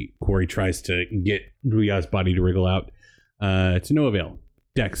the quarry tries to get Ruya's body to wriggle out. To no avail.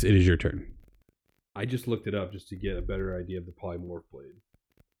 Dex, it is your turn. I just looked it up just to get a better idea of the polymorph blade.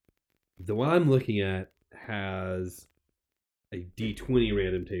 The one I'm looking at has a D20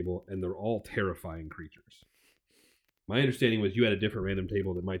 random table, and they're all terrifying creatures. My understanding was you had a different random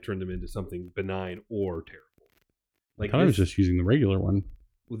table that might turn them into something benign or terrible. I thought I was just using the regular one.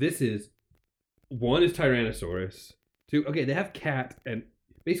 Well, this is one is Tyrannosaurus. Two, okay, they have cat, and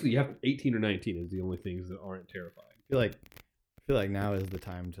basically you have 18 or 19 is the only things that aren't terrifying. I feel like now is the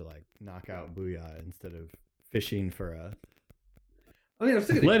time to like knock out Booyah instead of fishing for a I mean, I'm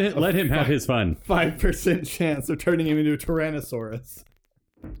still gonna, Let him have his fun. 5% chance of turning him into a Tyrannosaurus.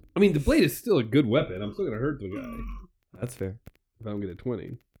 I mean, the blade is still a good weapon. I'm still gonna hurt the guy That's fair. if I don't get a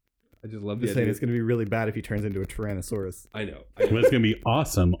 20. I just love I'm the just saying idea. it's going to be really bad if he turns into a Tyrannosaurus. I know. But it's going to be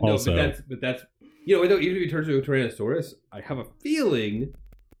awesome No, also. but that's you know, even if he turns into a Tyrannosaurus, I have a feeling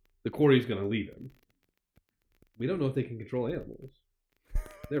the quarry's going to leave him. We don't know if they can control animals.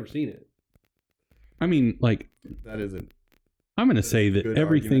 Never seen it. I mean, like, That isn't. I'm going to say that good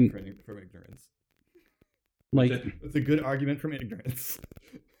everything, argument from ignorance. like, It's a good argument from ignorance.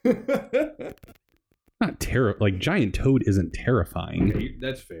 not terror. Like, giant toad isn't terrifying. Okay,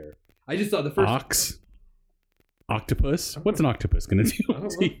 that's fair. I just thought the first. Ox, octopus. What's an octopus going to do? I don't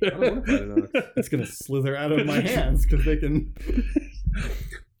want to fight an ox. It's going to slither out of my hands because they can.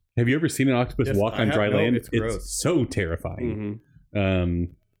 Have you ever seen an octopus Yes, walk I on have. dry No, land? it's gross. So terrifying.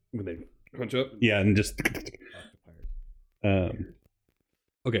 When they punch up. Yeah, and just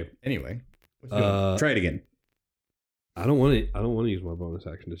Okay. Anyway. try it again. I don't want to use my bonus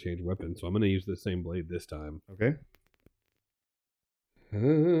action to change weapon, so I'm going to use the same blade this time. Okay.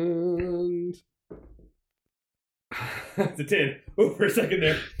 And it's a 10. Oh, for a second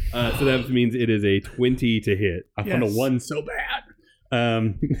there. So that means it is a 20 to hit. I found a Yes. 1 so bad.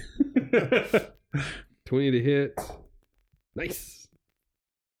 20 to hit. Nice.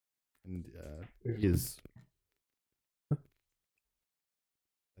 And he is. I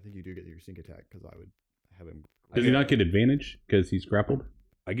think you do get your sneak attack because I would have him. Does he not get advantage because he's grappled?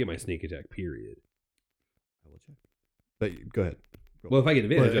 I get my sneak attack, period. I will check. But go ahead. Well, if I get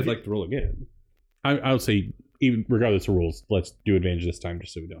advantage, Well, I'd like to roll again. I would say, even regardless of rules, let's do advantage this time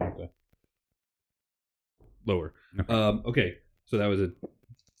just so we don't have to. Lower. Okay. Okay, so that was a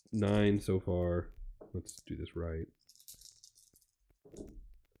 9 so far. Let's do this right.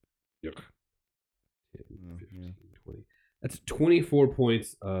 Yuck. 10, Oh, 15, yeah. 20. That's 24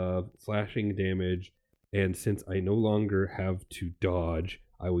 points of slashing damage, and since I no longer have to dodge,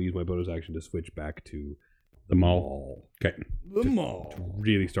 I will use my bonus action to switch back to The maul. Okay. The maul. to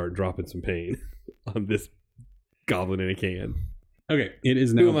really start dropping some pain on this goblin in a can. Okay. It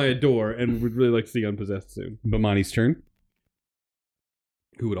is Who am now I adore and would really like to see unpossessed soon. Bamani's turn.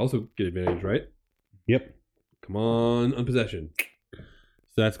 Who would also get advantage, right? Yep. Come on, unpossession.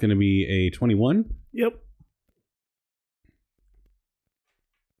 So that's going to be a 21. Yep.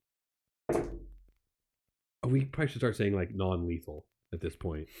 Oh, we probably should start saying like non-lethal at this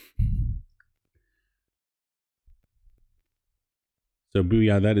point. So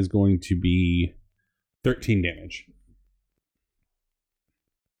Booyah, that is going to be 13 damage.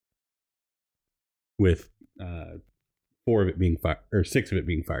 With 4 of it being fire, or 6 of it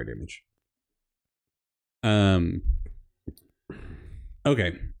being fire damage.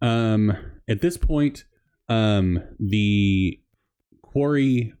 Okay. At this point, the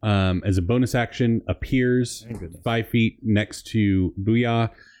quarry, as a bonus action, appears Thank goodness. 5 feet next to Booyah,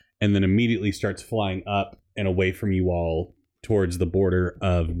 and then immediately starts flying up and away from you all towards the border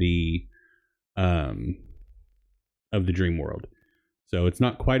of the dream world. So it's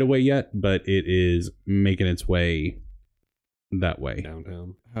not quite away yet, but it is making its way that way.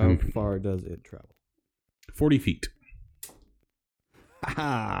 Downtown. How far does it travel? 40 feet.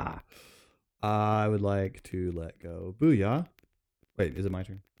 Ha! I would like to let go. Booyah. Wait, is it my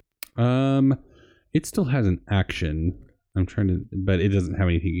turn? It still has an action. I'm trying to, but it doesn't have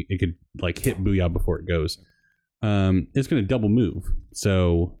anything. It could like hit Booyah before it goes. It's going to double move,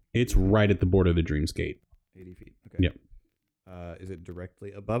 so it's right at the border of the Dreamscape. 80 feet. Okay. Yep. Is it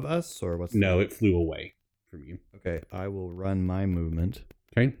directly above us, or what's? No, it flew away from you. Okay, I will run my movement.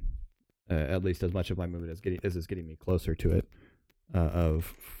 Okay. At least as much of my movement as is getting me closer to it.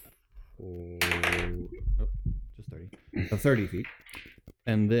 Just 30. Of 30 feet,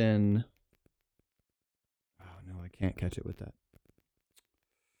 and then. Oh no, I can't catch it with that.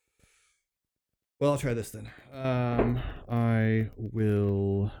 Well, I'll try this then. I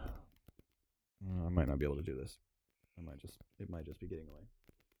will. I might not be able to do this. It might just be getting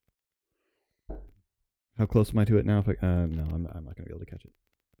away. How close am I to it now? If no, I'm not going to be able to catch it.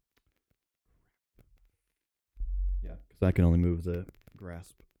 Yeah, because I can only move the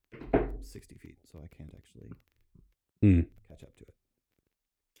grasp 60 feet, so I can't actually catch up to it.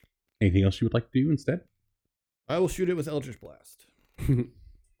 Anything else you would like to do instead? I will shoot it with Eldritch Blast.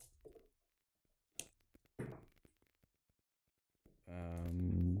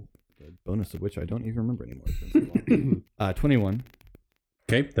 The bonus of which I don't even remember anymore. It's been so long. 21.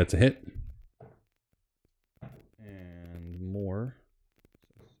 Okay, that's a hit. And more.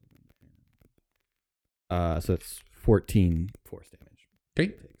 So it's 14 force damage.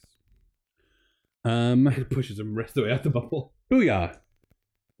 Okay. It pushes him rest of the way out the bubble. Booyah.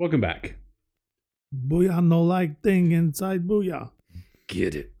 Welcome back. Booyah no like thing inside Booyah.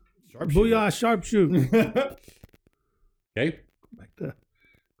 Get it. Booyah sharpshoot. Okay.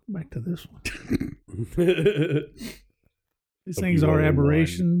 Back to this one. These things are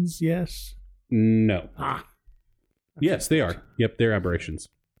aberrations, yes. No. Yes, they are. Yep, they're aberrations.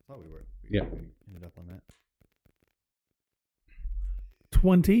 I thought we were. Yep. We ended up on that.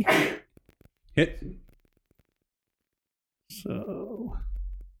 20. Hit. So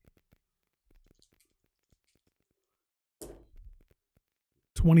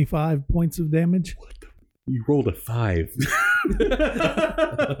 25 points of damage. You rolled a 5.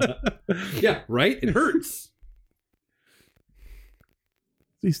 Yeah, right? It hurts.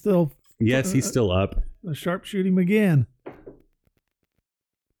 He's still Yes, he's still up. sharpshoot him again.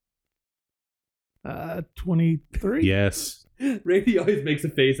 23. Yes. Randy always makes a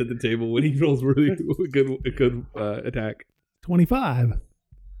face at the table when he rolls really a good attack. 25.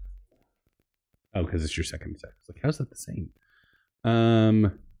 Oh, because it's your second attack. It's like, how's that the same?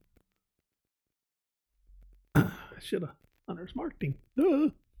 Should have Hunter's marked him.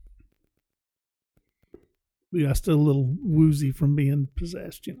 Yeah, still a little woozy from being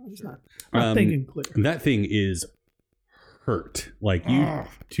possessed. You know, he's not thinking clear. That thing is hurt. Like you,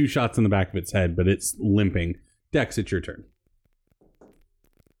 2 shots in the back of its head, but it's limping. Dex, it's your turn.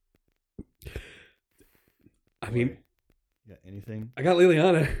 I mean, You got anything? I got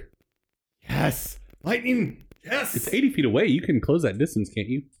Liliana. Yes! Lightning! Yes! It's 80 feet away. You can close that distance, can't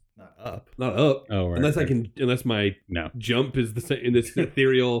you? Not up. Not up. Oh, right. Unless I right. can, unless my No. jump is the same in this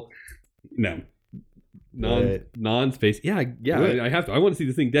ethereal No. non-space. Yeah, Do it. I have to. I want to see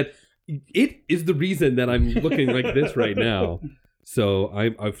this thing dead. It is the reason that I'm looking like this right now. So I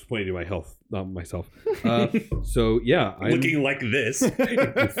was pointing to my health, not myself. So yeah, I'm Looking like this.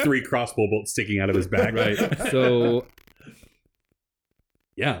 With 3 crossbow bolts sticking out of his back. right. So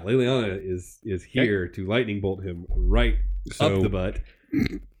yeah, Liliana is here to lightning bolt him right So- up the butt.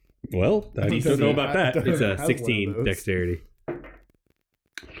 Well, I don't know about that. It's a Has one of 16 those. dexterity.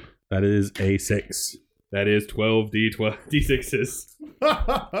 That is a 6. That is 12 d6s.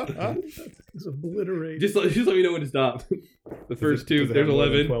 He's obliterated. Just let me know when to stop. The first two, Does it there's have more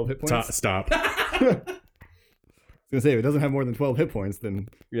than 11. 12 hit points? Stop. I was gonna say if it doesn't have more than 12 hit points, then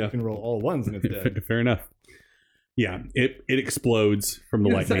Yeah. you can roll all ones and it's dead. Fair enough. Yeah, it explodes from the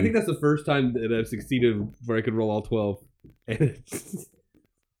Yes, I think lightning. that's the first time that I've succeeded where I could roll all 12. And it's...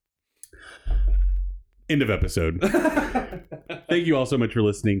 End of episode. Thank you all so much for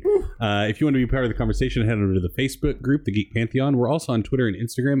listening. If you want to be part of the conversation, head over to the Facebook group, The Geek Pantheon. We're also on Twitter and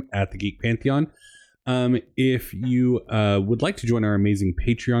Instagram at The Geek Pantheon. If you would like to join our amazing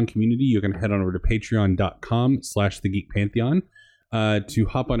Patreon community, you can head on over to patreon.com/The Geek Pantheon to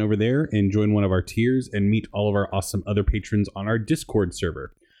hop on over there and join one of our tiers and meet all of our awesome other patrons on our Discord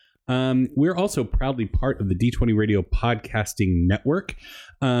server. We're also proudly part of the D20 Radio Podcasting Network,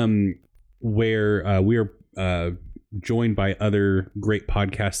 where we are joined by other great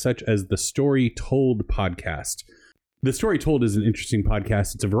podcasts such as the Story Told podcast. The Story Told is an interesting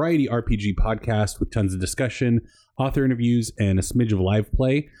podcast. It's a variety RPG podcast with tons of discussion, author interviews, and a smidge of live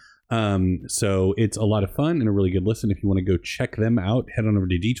play. So it's a lot of fun and a really good listen. If you want to go check them out, head on over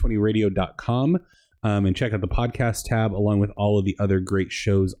to d20radio.com. and check out the podcast tab along with all of the other great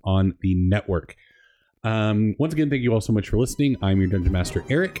shows on the network. Once again, thank you all so much for listening. I'm your Dungeon Master,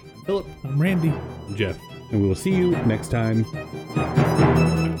 Eric. Philip, I'm Randy. Jeff. And we will see you next time.